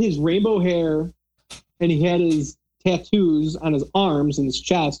had his rainbow hair, and he had his tattoos on his arms and his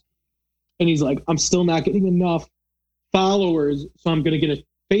chest, and he's like, I'm still not getting enough followers, so I'm going to get a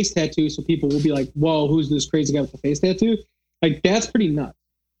face tattoo so people will be like, whoa, who's this crazy guy with the face tattoo? Like, that's pretty nuts.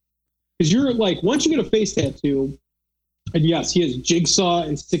 Because you're like, once you get a face tattoo, and yes, he has Jigsaw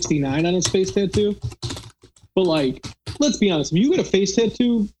and 69 on his face tattoo, but like, let's be honest, if you get a face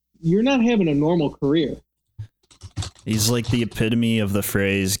tattoo, you're not having a normal career. He's like the epitome of the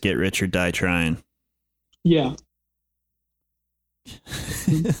phrase, get rich or die trying. Yeah.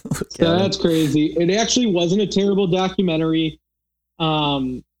 So that's crazy. It actually wasn't a terrible documentary.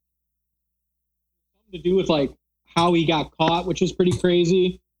 To do with like how he got caught, which is pretty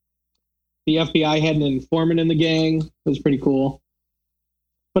crazy. The FBI had an informant in the gang. It was pretty cool.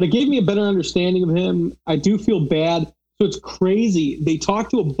 But it gave me a better understanding of him. I do feel bad. So it's crazy. They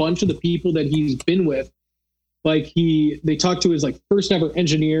talked to a bunch of the people that he's been with. Like, they talked to his like first ever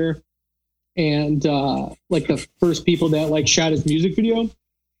engineer and like the first people that like shot his music video.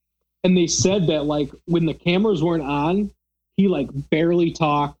 And they said that like when the cameras weren't on, he like barely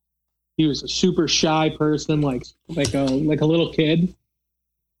talked. He was a super shy person, like a little kid.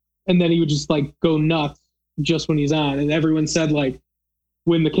 And then he would just like go nuts just when he's on. And everyone said like,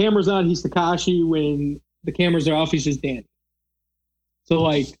 when the camera's on, he's Tekashi. When the cameras are off, he's just Danny. So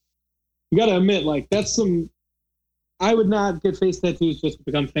like, you got to admit, like, that's some. I would not get face tattoos just to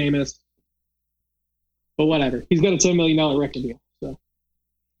become famous. But whatever. He's got a $10 million record deal. So.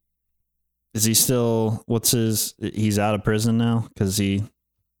 Is he still? He's out of prison now because he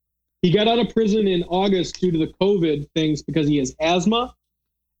got out of prison in August due to the COVID things because he has asthma,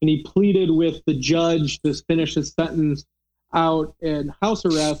 and he pleaded with the judge to finish his sentence out in house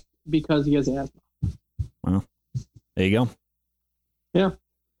arrest because he has asthma. Well, there you go. Yeah.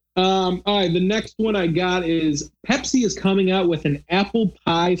 All right. The next one I got is Pepsi is coming out with an apple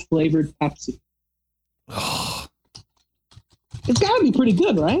pie flavored Pepsi. It's got to be pretty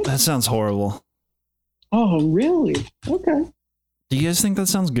good, right? That sounds horrible. Oh, really? Okay. Do you guys think that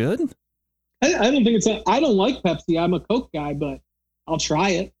sounds good? I don't think I don't like Pepsi. I'm a Coke guy, but I'll try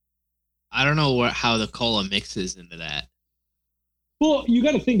it. I don't know how the cola mixes into that. Well, you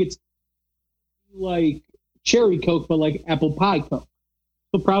got to think it's like cherry Coke, but like apple pie Coke.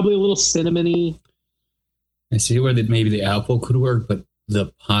 So probably a little cinnamony. I see where maybe the apple could work, but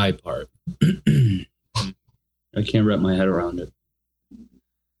the pie part, I can't wrap my head around it.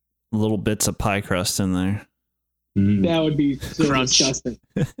 Little bits of pie crust in there. Mm. That would be so Crunch. disgusting.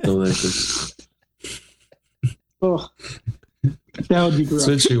 Delicious. Oh, that would be gross.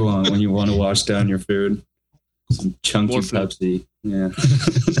 That's what you want when you want to wash down your food. Some chunky More food. Pepsi. Yeah.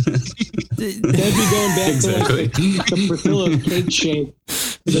 That'd be going back Exactly. to like the Portillo cake shape.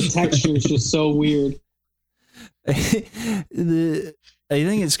 The texture is just so weird. I think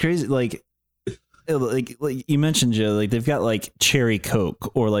it's crazy. Like, like you mentioned, Joe, like they've got like cherry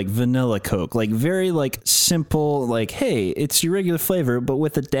Coke or like vanilla Coke, like very like simple, like, hey, it's your regular flavor, but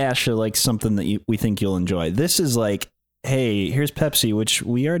with a dash of like something that we think you'll enjoy. This is like, hey, here's Pepsi, which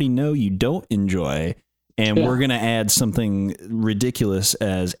we already know you don't enjoy, and we're going to add something ridiculous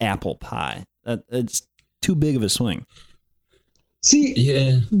as apple pie. It's too big of a swing. See,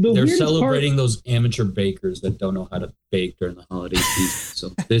 yeah, they're celebrating part, those amateur bakers that don't know how to bake during the holiday season. So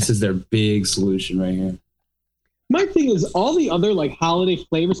this is their big solution right here. My thing is, all the other like holiday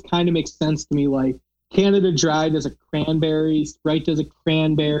flavors kind of make sense to me. Like Canada Dry does a cranberry, Sprite does a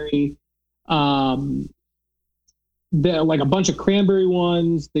cranberry. They're like a bunch of cranberry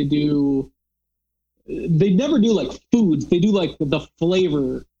ones. They never do like foods. They do like the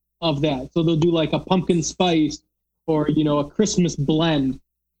flavor of that. So they'll do like a pumpkin spice or, you know, a Christmas blend.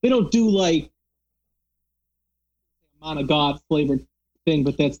 They don't do like Montagod flavored thing,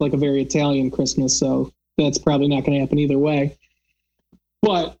 but that's like a very Italian Christmas. So that's probably not going to happen either way.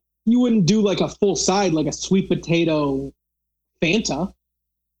 But you wouldn't do like a full side, like a sweet potato Fanta.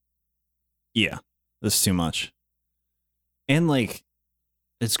 Yeah, that's too much. And like,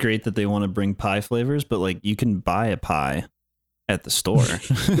 it's great that they want to bring pie flavors, but like you can buy a pie at the store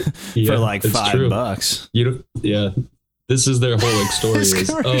for like $5. Yeah. This is their whole like story is,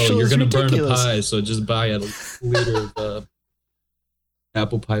 you're going to burn a pie, so just buy a liter of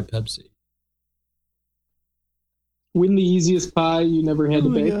apple pie Pepsi. Win the easiest pie you never had to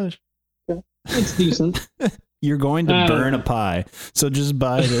bake. Gosh. Okay. It's decent. You're going to burn a pie, so just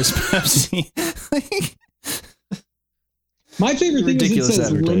buy this Pepsi. My favorite thing is it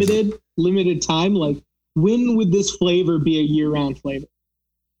says limited time. Like, when would this flavor be a year-round flavor?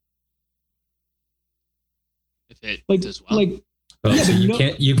 If it like, does well. Like, so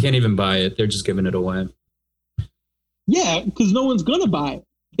you can't even buy it. They're just giving it away. Yeah, because no one's gonna buy it.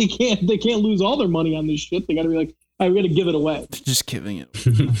 They can't lose all their money on this shit. They gotta be like, all right, we gotta give it away. Just giving it.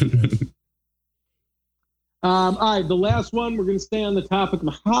 All right, the last one. We're gonna stay on the topic of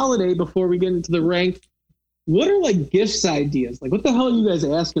holiday before we get into the rank. What are like gifts ideas? Like, what the hell are you guys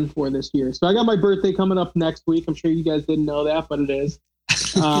asking for this year? So I got my birthday coming up next week. I'm sure you guys didn't know that, but it is.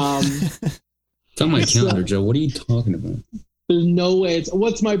 It's on my calendar, Joe. What are you talking about? There's no way.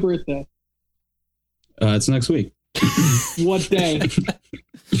 What's my birthday? It's next week. What day?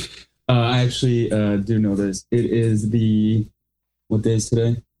 I actually do know this. It is what day is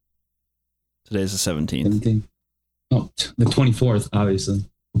today? Today's the 17th. 17th. Oh, the 24th, obviously.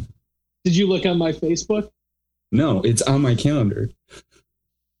 Did you look on my Facebook? No, it's on my calendar.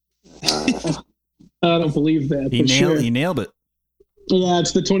 I don't believe that. You nailed it. Yeah,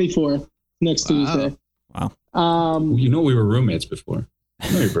 it's the 24th, next Tuesday. Wow. You know we were roommates before. I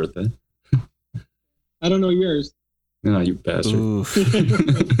know your birthday. I don't know yours. No, you bastard.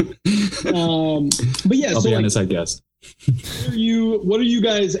 But yeah, I'll be honest, I guess. What are you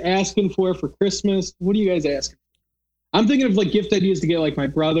guys asking for Christmas? What are you guys asking? I'm thinking of like gift ideas to get like my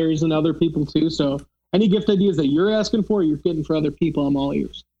brothers and other people too. So any gift ideas that you're asking for, you're getting for other people, I'm all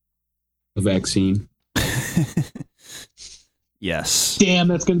ears. A vaccine. Yes. Damn,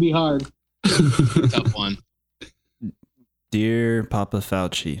 that's going to be hard. Tough one. Dear Papa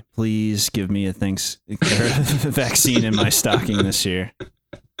Fauci, please give me a vaccine in my stocking this year.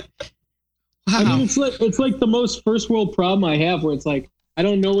 Wow. I mean, it's like the most first world problem I have, where it's like I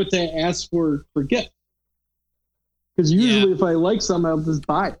don't know what to ask for gift. Because usually, if I like something, I'll just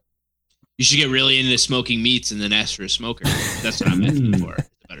buy it. You should get really into smoking meats and then ask for a smoker. That's what I'm asking for. A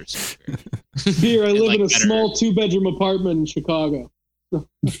better smoker. Here, I live in a small 2-bedroom apartment in Chicago. You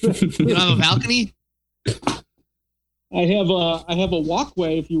don't have a balcony? I have a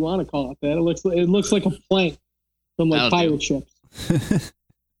walkway, if you want to call it that. It looks like a plank from like pirate ships.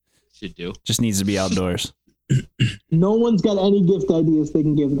 Should do. Just needs to be outdoors. No one's got any gift ideas they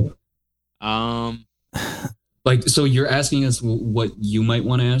can give me. Like, so you're asking us what you might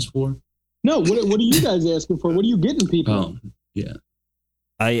want to ask for? No, what are you guys asking for? What are you getting people? Oh, yeah.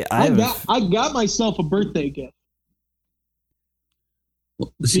 I got myself a birthday gift.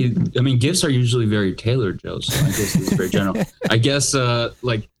 Well, see, I mean, gifts are usually very tailored, Joe. So I guess it's very general. I guess,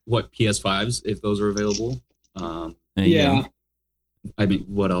 like what PS5s, if those are available. Yeah. I mean,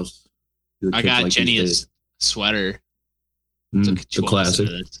 what else? I got like Jenny a sweater. The classic.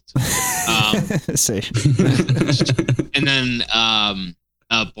 And then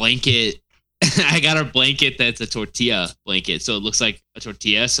a blanket. I got her blanket that's a tortilla blanket, so it looks like a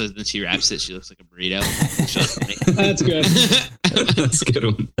tortilla. So then she wraps it, she looks like a burrito. That's good. That's a good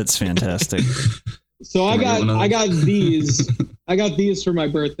one. That's fantastic. So I got these. I got these for my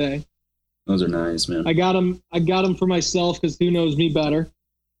birthday. Those are nice, man. I got them for myself because who knows me better.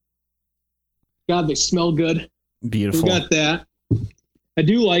 God, they smell good. Beautiful. We got that. I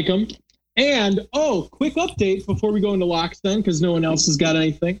do like them. And, quick update before we go into locks then, because no one else has got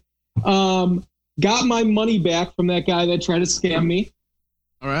anything. Got my money back from that guy that tried to scam me.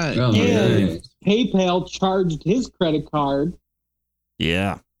 All right. Oh, And yeah. PayPal charged his credit card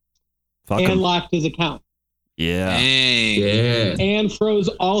Yeah. Fuck and 'em. locked his account. Yeah. Dang. Yeah, And froze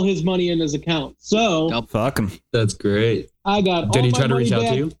all his money in his account. So Nope. Fuck him. that's great. I got Did all he my try to money reach out to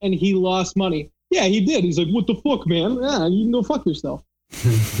back, you? and he lost money. Yeah, he did. He's like, what the fuck, man? Yeah, you can go fuck yourself.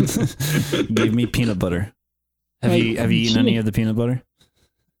 Give me peanut butter. Have Like, you eaten any of the peanut butter?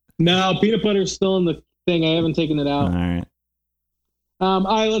 No, peanut butter's still in the thing. I haven't taken it All out. right. All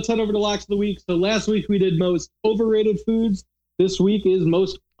right, let's head over to Locks of the Week. So last week we did most overrated foods. This week is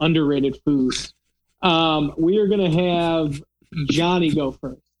most underrated foods. We are going to have Johnny go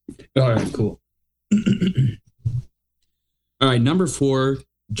first. All right, cool. All right, number 4,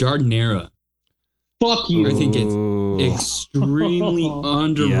 Jardinera. Fuck you. I think it's Ooh. extremely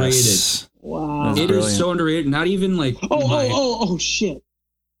underrated. Yes. Wow. That's It brilliant. is so underrated. Not even like Oh, shit.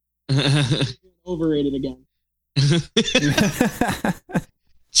 Overrated again.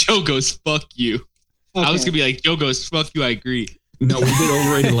 Joe goes, fuck you. I was Okay. going to be like, Joe goes, fuck you. I agree. No, we did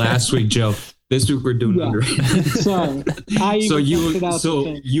overrated last week, Joe. This week we're doing Yeah. underrated. Sorry. I so even tested out the you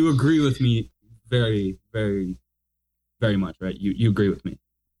thing. you agree with me very, very, very much, right? You agree with me.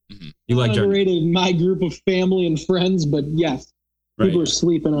 Mhm. You like Jardinera, underrated in my group of family and friends, but yes, right? people are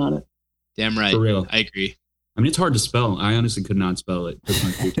sleeping on it. Damn right. For real. I agree. I mean, it's hard to spell. I honestly could not spell it. Took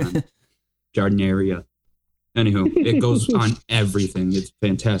my free time. Jardinera. Anywho, it goes on everything. It's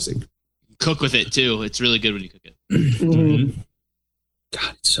fantastic. Cook with it too. It's really good when you cook it. Mhm.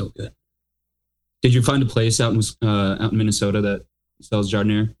 God, it's so good. Did you find a place out in Minnesota that sells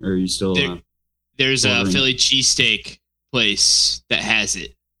Jardinera, or are you still? There- There's a Ordering. Philly cheesesteak place that has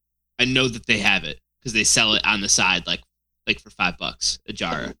it. I know that they have it because they sell it on the side, like for $5 a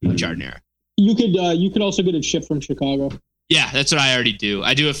jar of Mhm. Jardinera. You could also get it shipped from Chicago. Yeah, that's what I already do.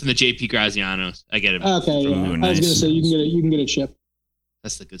 I do it from the JP Graziano's. I get it. Okay, yeah. Ooh, I was nice. gonna say you can get it shipped.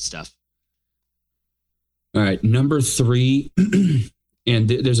 That's the good stuff. All right, number 3, and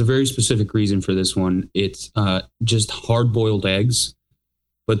there's a very specific reason for this one. It's just hard-boiled eggs.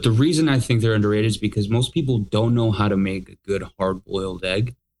 But the reason I think they're underrated is because most people don't know how to make a good hard-boiled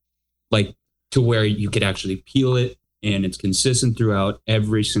egg, like to where you could actually peel it and it's consistent throughout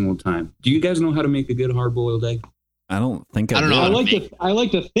every single time. Do you guys know how to make a good hard-boiled egg? I don't think I don't know. I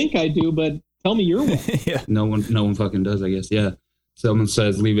like to think I do, but tell me your way. Yeah. No one fucking does, I guess. Yeah. Someone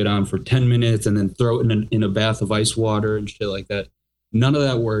says leave it on for 10 minutes and then throw it in a bath of ice water and shit like that. None of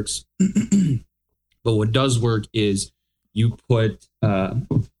that works. But what does work is you put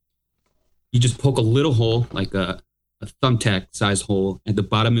you just poke a little hole, like a thumbtack size hole at the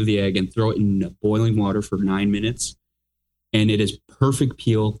bottom of the egg and throw it in boiling water for 9 minutes. And it is perfect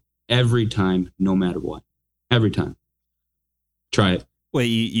peel every time, no matter what. Every time. Try it. Wait,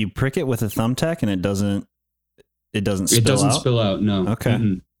 you prick it with a thumbtack and it doesn't spill It doesn't out? spill out, no. Okay.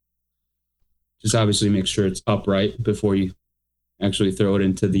 Mm-mm. Just obviously make sure it's upright before you actually throw it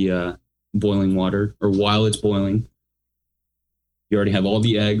into the boiling water, or while it's boiling. You already have all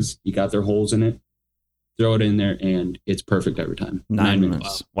the eggs. You got their holes in it. Throw it in there, and it's perfect every time. 9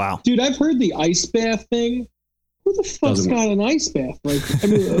 minutes. Wow. Dude, I've heard the ice bath thing. Who the fuck's Doesn't got an ice bath? Like, I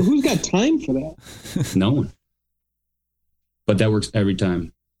mean, who's got time for that? No one. But that works every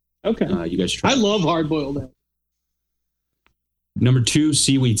time. Okay. You guys try. I love hard boiled eggs. Number 2,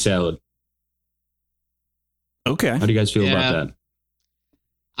 seaweed salad. Okay. How do you guys feel Yeah. about that?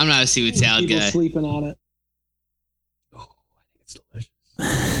 I'm not a seaweed salad People guy. sleeping on it. Oh, I think it's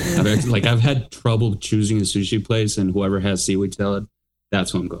delicious. I've had trouble choosing a sushi place, and whoever has seaweed salad,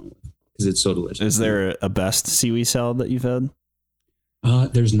 that's what I'm going with because it's so delicious. Is there a best seaweed salad that you've had?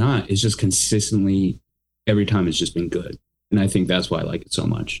 There's not. It's just consistently every time it's just been good. And I think that's why I like it so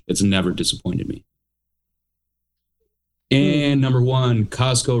much. It's never disappointed me. And number 1,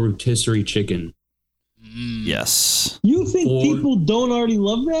 Costco rotisserie chicken. Mm. Yes. You think Or- people don't already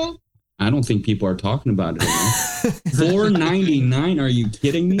love that? I don't think people are talking about it enough. $4.99? Are you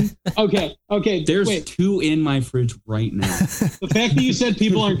kidding me? Okay. There's Wait. 2 in my fridge right now. The fact that you said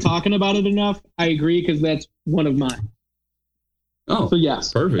people aren't talking about it enough, I agree because that's one of mine. Oh, So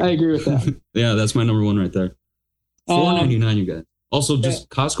yes, perfect. I agree with that. Yeah, that's my number 1 right there. $4.99, you guys. Also, just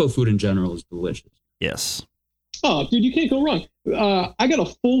Costco food in general is delicious. Yes. Oh, dude, you can't go wrong. I got a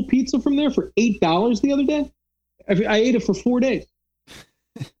full pizza from there for $8 the other day. I ate it for 4 days.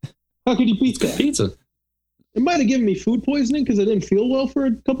 How could you beat Good that? pizza. It might have given me food poisoning because I didn't feel well for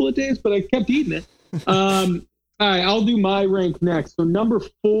a couple of days, but I kept eating it. All right, I'll do my rank next. So number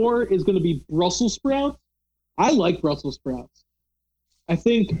 4 is going to be Brussels sprouts. I like Brussels sprouts. I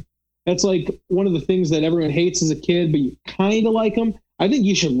think that's like one of the things that everyone hates as a kid, but you kind of like them. I think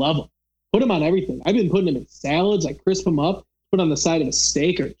you should love them. Put them on everything. I've been putting them in salads. I crisp them up, put on the side of a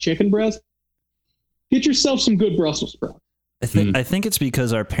steak or a chicken breast. Get yourself some good Brussels sprouts. I think it's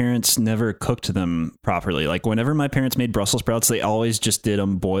because our parents never cooked them properly. Like whenever my parents made Brussels sprouts, they always just did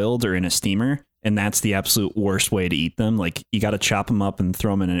them boiled or in a steamer. And that's the absolute worst way to eat them. Like you got to chop them up and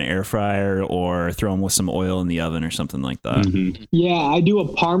throw them in an air fryer or throw them with some oil in the oven or something like that. Mm-hmm. Yeah, I do a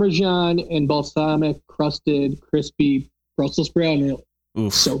Parmesan and balsamic crusted crispy Brussels sprout. And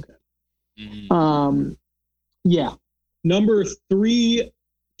it's so good. Mm. Yeah. Number 3,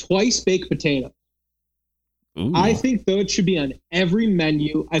 twice baked potato. Ooh. I think those should be on every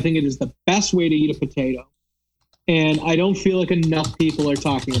menu. I think it is the best way to eat a potato. And I don't feel like enough people are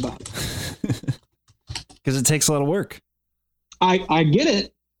talking about it. Because it takes a lot of work. I get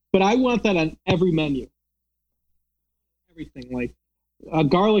it, but I want that on every menu. Everything like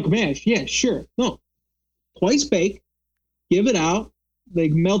garlic mash. Yeah, sure. No, twice bake, give it out.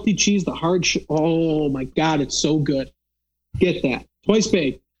 Like melty cheese, the hard. Oh my God, it's so good. Get that twice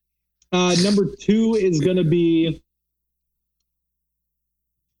bake. Number 2 is gonna be.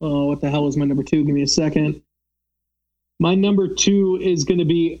 Oh, what the hell is my number 2? Give me a second. My number 2 is going to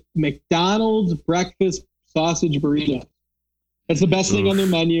be McDonald's breakfast sausage burrito. That's the best thing on their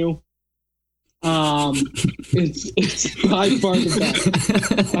menu. It's by far the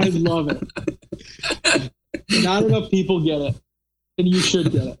best. I love it. Not enough people get it, and you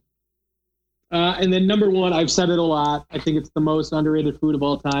should get it. And then number 1, I've said it a lot. I think it's the most underrated food of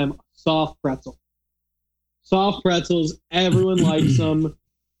all time. Soft pretzel. Soft pretzels. Everyone likes them.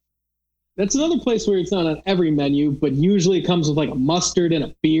 That's another place where it's not on every menu, but usually it comes with like a mustard and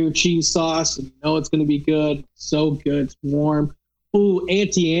a beer cheese sauce, and you know it's going to be good. So good. It's warm. Ooh,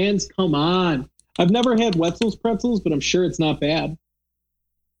 Auntie Anne's, come on. I've never had Wetzel's pretzels, but I'm sure it's not bad.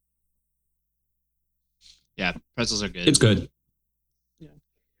 Yeah, pretzels are good. It's good. Yeah.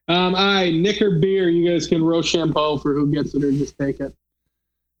 All right, Nick or beer, you guys can Rochambeau for who gets it or just take it.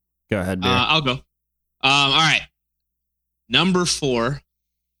 Go ahead, beer. I'll go. All right. Number 4,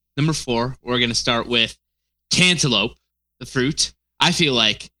 we're going to start with cantaloupe, the fruit. I feel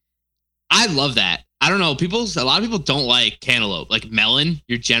like I love that. I don't know. A lot of people don't like cantaloupe, like melon,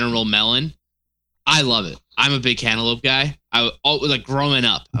 your general melon. I love it. I'm a big cantaloupe guy. Like growing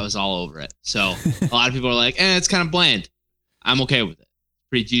up, I was all over it. So a lot of people are like, it's kind of bland. I'm okay with it.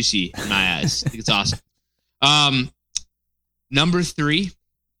 Pretty juicy in my eyes. I think it's awesome. Number 3,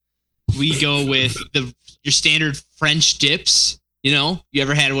 we go with your standard French dips. You know, you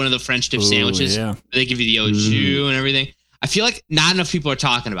ever had one of the French dip sandwiches? Yeah. They give you the au jus and everything. I feel like not enough people are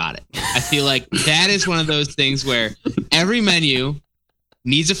talking about it. I feel like that is one of those things where every menu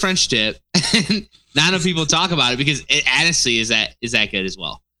needs a French dip, and not enough people talk about it because it honestly is that good as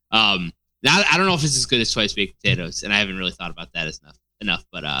well. Now I don't know if it's as good as twice baked potatoes, and I haven't really thought about that enough.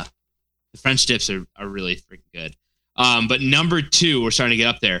 But the French dips are really freaking good. But number 2, we're starting to get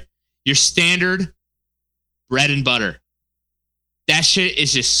up there. Your standard bread and butter. That shit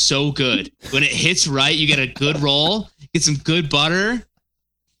is just so good. When it hits right, you get a good roll, get some good butter.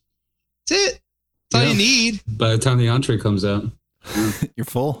 That's it. That's all you need. By the time the entree comes out, You're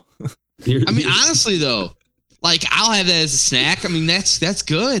full. I mean, honestly though, like I'll have that as a snack. I mean, that's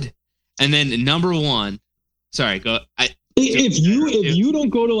good. And then number 1, sorry, go. If you don't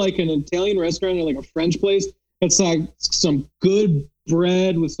go to like an Italian restaurant or like a French place, it's like some good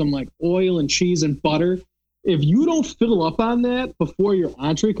bread with some like oil and cheese and butter. If you don't fill up on that before your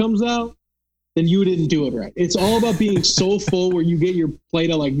entree comes out, then you didn't do it right. It's all about being so full where you get your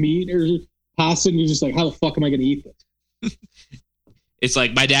plate of like meat or pasta and you're just like, how the fuck am I going to eat this? It's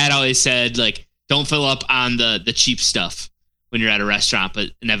like my dad always said, like, don't fill up on the cheap stuff when you're at a restaurant,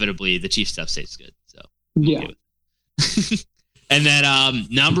 but inevitably the cheap stuff tastes good. So yeah. And then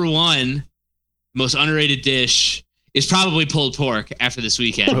number 1, most underrated dish is probably pulled pork after this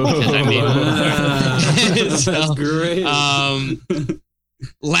weekend. Because I made it. So, that's great.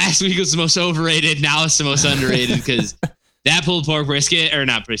 Last week was the most overrated. Now it's the most underrated because that pulled pork brisket, or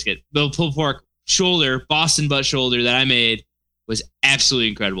not brisket, the pulled pork shoulder, Boston butt shoulder that I made was absolutely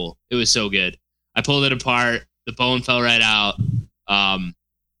incredible. It was so good. I pulled it apart. The bone fell right out. I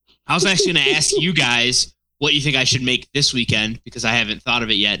was actually going to ask you guys what you think I should make this weekend because I haven't thought of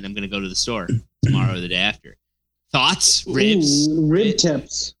it yet, and I'm going to go to the store tomorrow or the day after. Thoughts? Ribs? Ooh, rib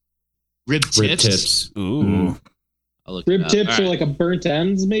tips. Rib tips? Ooh. I'll look Rib it up. tips All or right. like a burnt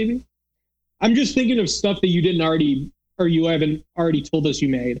ends, maybe? I'm just thinking of stuff that you didn't already, or you haven't already told us you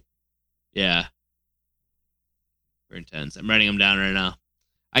made. Yeah. super intense. I'm writing them down right now.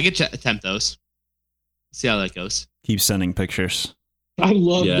 I could attempt those. See how that goes. Keep sending pictures. I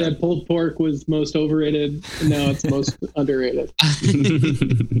love that pulled pork was most overrated. And now it's most underrated.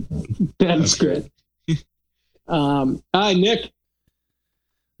 That's great. Hi, Nick.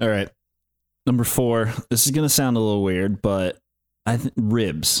 All right. Number 4. This is going to sound a little weird, but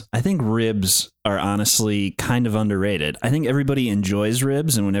ribs. I think ribs are honestly kind of underrated. I think everybody enjoys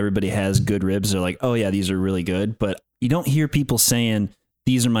ribs, and when everybody has good ribs, they're like, oh yeah, these are really good. But you don't hear people saying,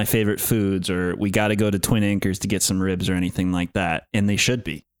 these are my favorite foods, or we got to go to Twin Anchors to get some ribs or anything like that. And they should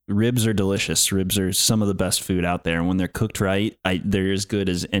be. Ribs are delicious. Ribs are some of the best food out there. And when they're cooked right, they're as good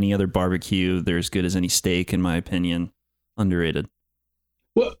as any other barbecue. They're as good as any steak, in my opinion. Underrated.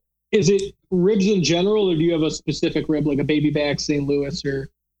 Well, is it ribs in general, or do you have a specific rib, like a baby back, St. Louis, or?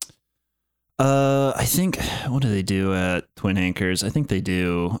 I think, what do they do at Twin Anchors? I think they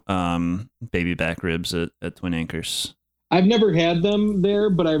do baby back ribs at Twin Anchors. I've never had them there,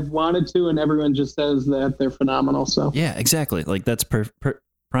 but I've wanted to, and everyone just says that they're phenomenal. So yeah, exactly. Like that's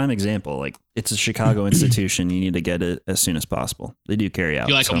prime example. Like it's a Chicago institution. You need to get it as soon as possible. They do carry out.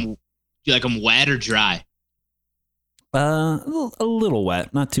 Do you like them wet or dry? A little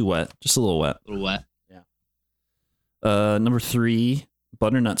wet, not too wet, just a little wet. A little wet. Yeah. Number 3,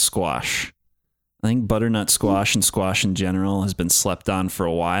 butternut squash. I think butternut squash and squash in general has been slept on for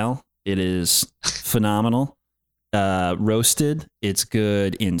a while. It is phenomenal. Roasted, it's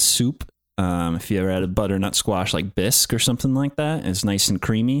good in soup. If you ever had a butternut squash like bisque or something like that, it's nice and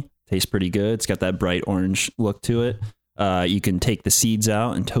creamy. Tastes pretty good. It's got that bright orange look to it. You can take the seeds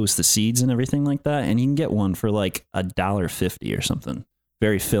out and toast the seeds and everything like that, and you can get one for like $1.50 or something.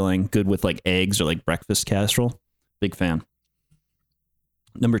 Very filling, good with like eggs or like breakfast casserole. Big fan.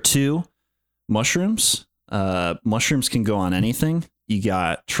 Number 2, mushrooms. Mushrooms can go on anything. You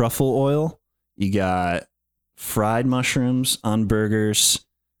got truffle oil. You got fried mushrooms on burgers.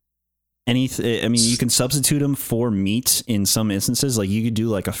 Anything. I mean, you can substitute them for meat in some instances. Like you could do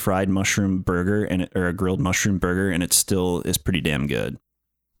like a fried mushroom burger or a grilled mushroom burger, and it still is pretty damn good.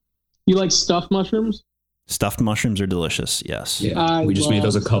 You like stuffed mushrooms? Stuffed mushrooms are delicious. Yes. Yeah. We just made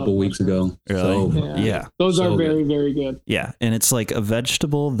those a couple weeks ago. Really? So, yeah. Those are very, good. very good. Yeah, and it's like a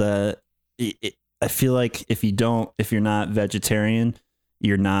vegetable that I feel like if you're not vegetarian,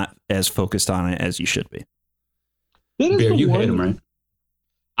 you're not as focused on it as you should be. Bear, you hate them, right?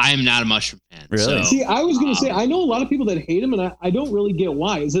 I am not a mushroom fan. Really? So, See, I was going to say, I know a lot of people that hate them, and I don't really get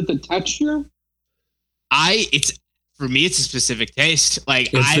why. Is it the texture? For me, it's a specific taste.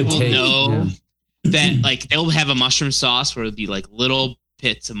 Like It's I the will taste, know that like they'll have a mushroom sauce where it'll be like little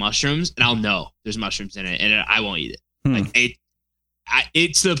pits of mushrooms, and I'll know there's mushrooms in it, and I won't eat it. Like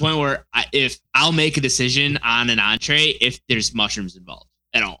it's to the point where if I'll make a decision on an entree if there's mushrooms involved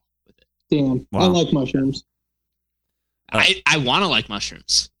at all with it. Damn, wow. I like mushrooms. I want to like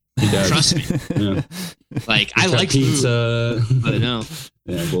mushrooms. Trust me. Yeah. Like I like pizza, food, but no.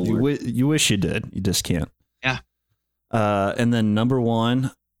 Yeah, you wish you did. You just can't. Yeah. And then number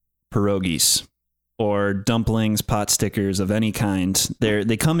 1, pierogies or dumplings, pot stickers of any kind.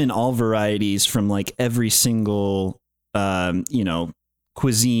 They come in all varieties from like every single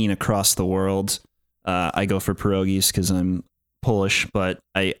cuisine across the world. I go for pierogies because I'm Polish, but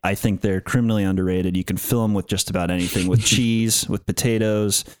I think they're criminally underrated. You can fill them with just about anything, with cheese, with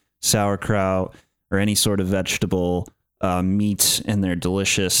potatoes, sauerkraut, or any sort of vegetable, meat, and they're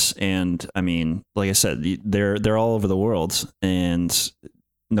delicious. And I mean, like I said, they're all over the world, and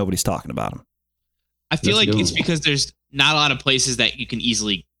nobody's talking about them. I feel like it's because there's not a lot of places that you can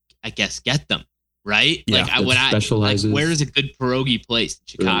easily, I guess, get them. Right? Yeah, like where is a good pierogi place in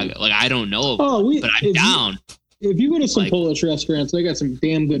Chicago? Like I don't know, but I'm down. If you go to some Polish restaurants, they got some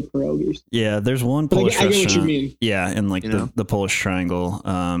damn good pierogies. Yeah, there's one Polish restaurant. I get what you mean. Yeah, in like the Polish Triangle,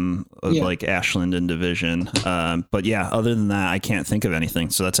 like Ashland and Division. But yeah, other than that, I can't think of anything.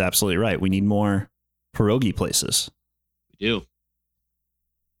 So that's absolutely right. We need more pierogi places. We do.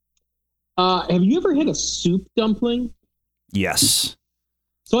 Have you ever had a soup dumpling? Yes.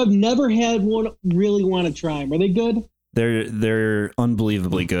 So I've never had one. Really want to try them. Are they good? They're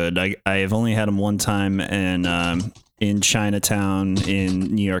unbelievably good. I have only had them one time in Chinatown in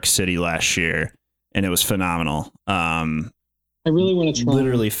New York City last year, and it was phenomenal. I really want to try.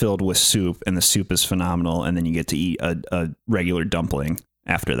 Literally filled with soup, and the soup is phenomenal, and then you get to eat a regular dumpling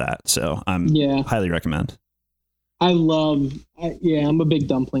after that. So highly recommend. I'm a big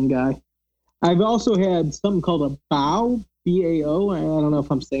dumpling guy. I've also had something called a bao, B-A-O. I don't know if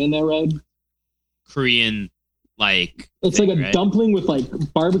I'm saying that right. Korean. Like it's like a dumpling with like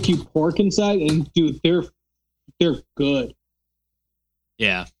barbecue pork inside, and dude, they're good.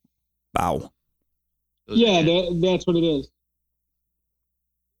 Yeah. Wow. Yeah, that's what it is.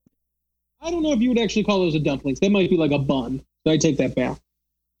 I don't know if you would actually call those a dumplings. That might be like a bun. So I take that back.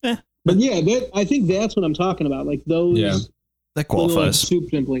 But yeah, I think that's what I'm talking about. Like those. Yeah, that qualifies. Soup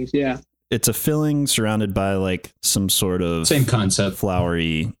dumplings. Yeah. It's a filling surrounded by like some sort of same concept,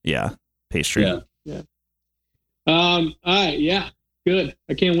 floury, pastry. Yeah. All right. Yeah. Good.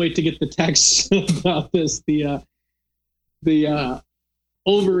 I can't wait to get the text about this. The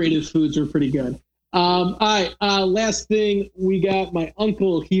overrated foods are pretty good. All right. Last thing, we got my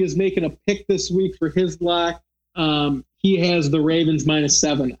uncle. He is making a pick this week for his lock. He has the Ravens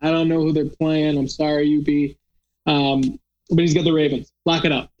 -7. I don't know who they're playing. I'm sorry, UB. But he's got the Ravens. Lock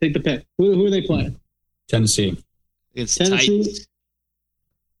it up. Take the pick. Who are they playing? Tennessee. It's Tennessee. Titans.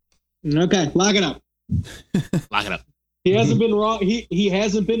 Okay, lock it up. Lock it up. He hasn't been wrong. He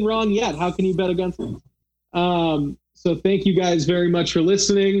hasn't been wrong yet. How can you bet against him? So thank you guys very much for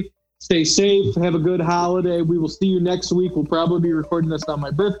listening. Stay safe. Have a good holiday. We will see you next week. We'll probably be recording this on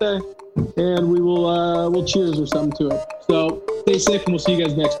my birthday, and we will we'll cheers or something to it. So stay safe, and we'll see you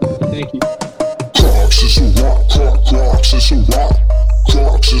guys next week. Thank you. Crocs is a rock, Crocs is a rock,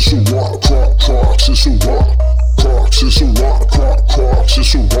 Crocs is a rock, Crocs is a rock, Crocs is a rock, Crocs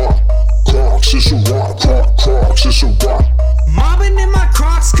is a rock, Crocs is a rock, Crocs is a rock. Mobbing in my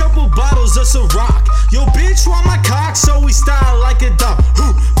Crocs, couple bottles of Ciroc. Yo, bitch, want my cock, so we style like a dump.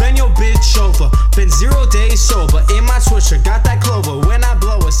 Bend your bitch over, been 0 days sober. In my Swisher, got that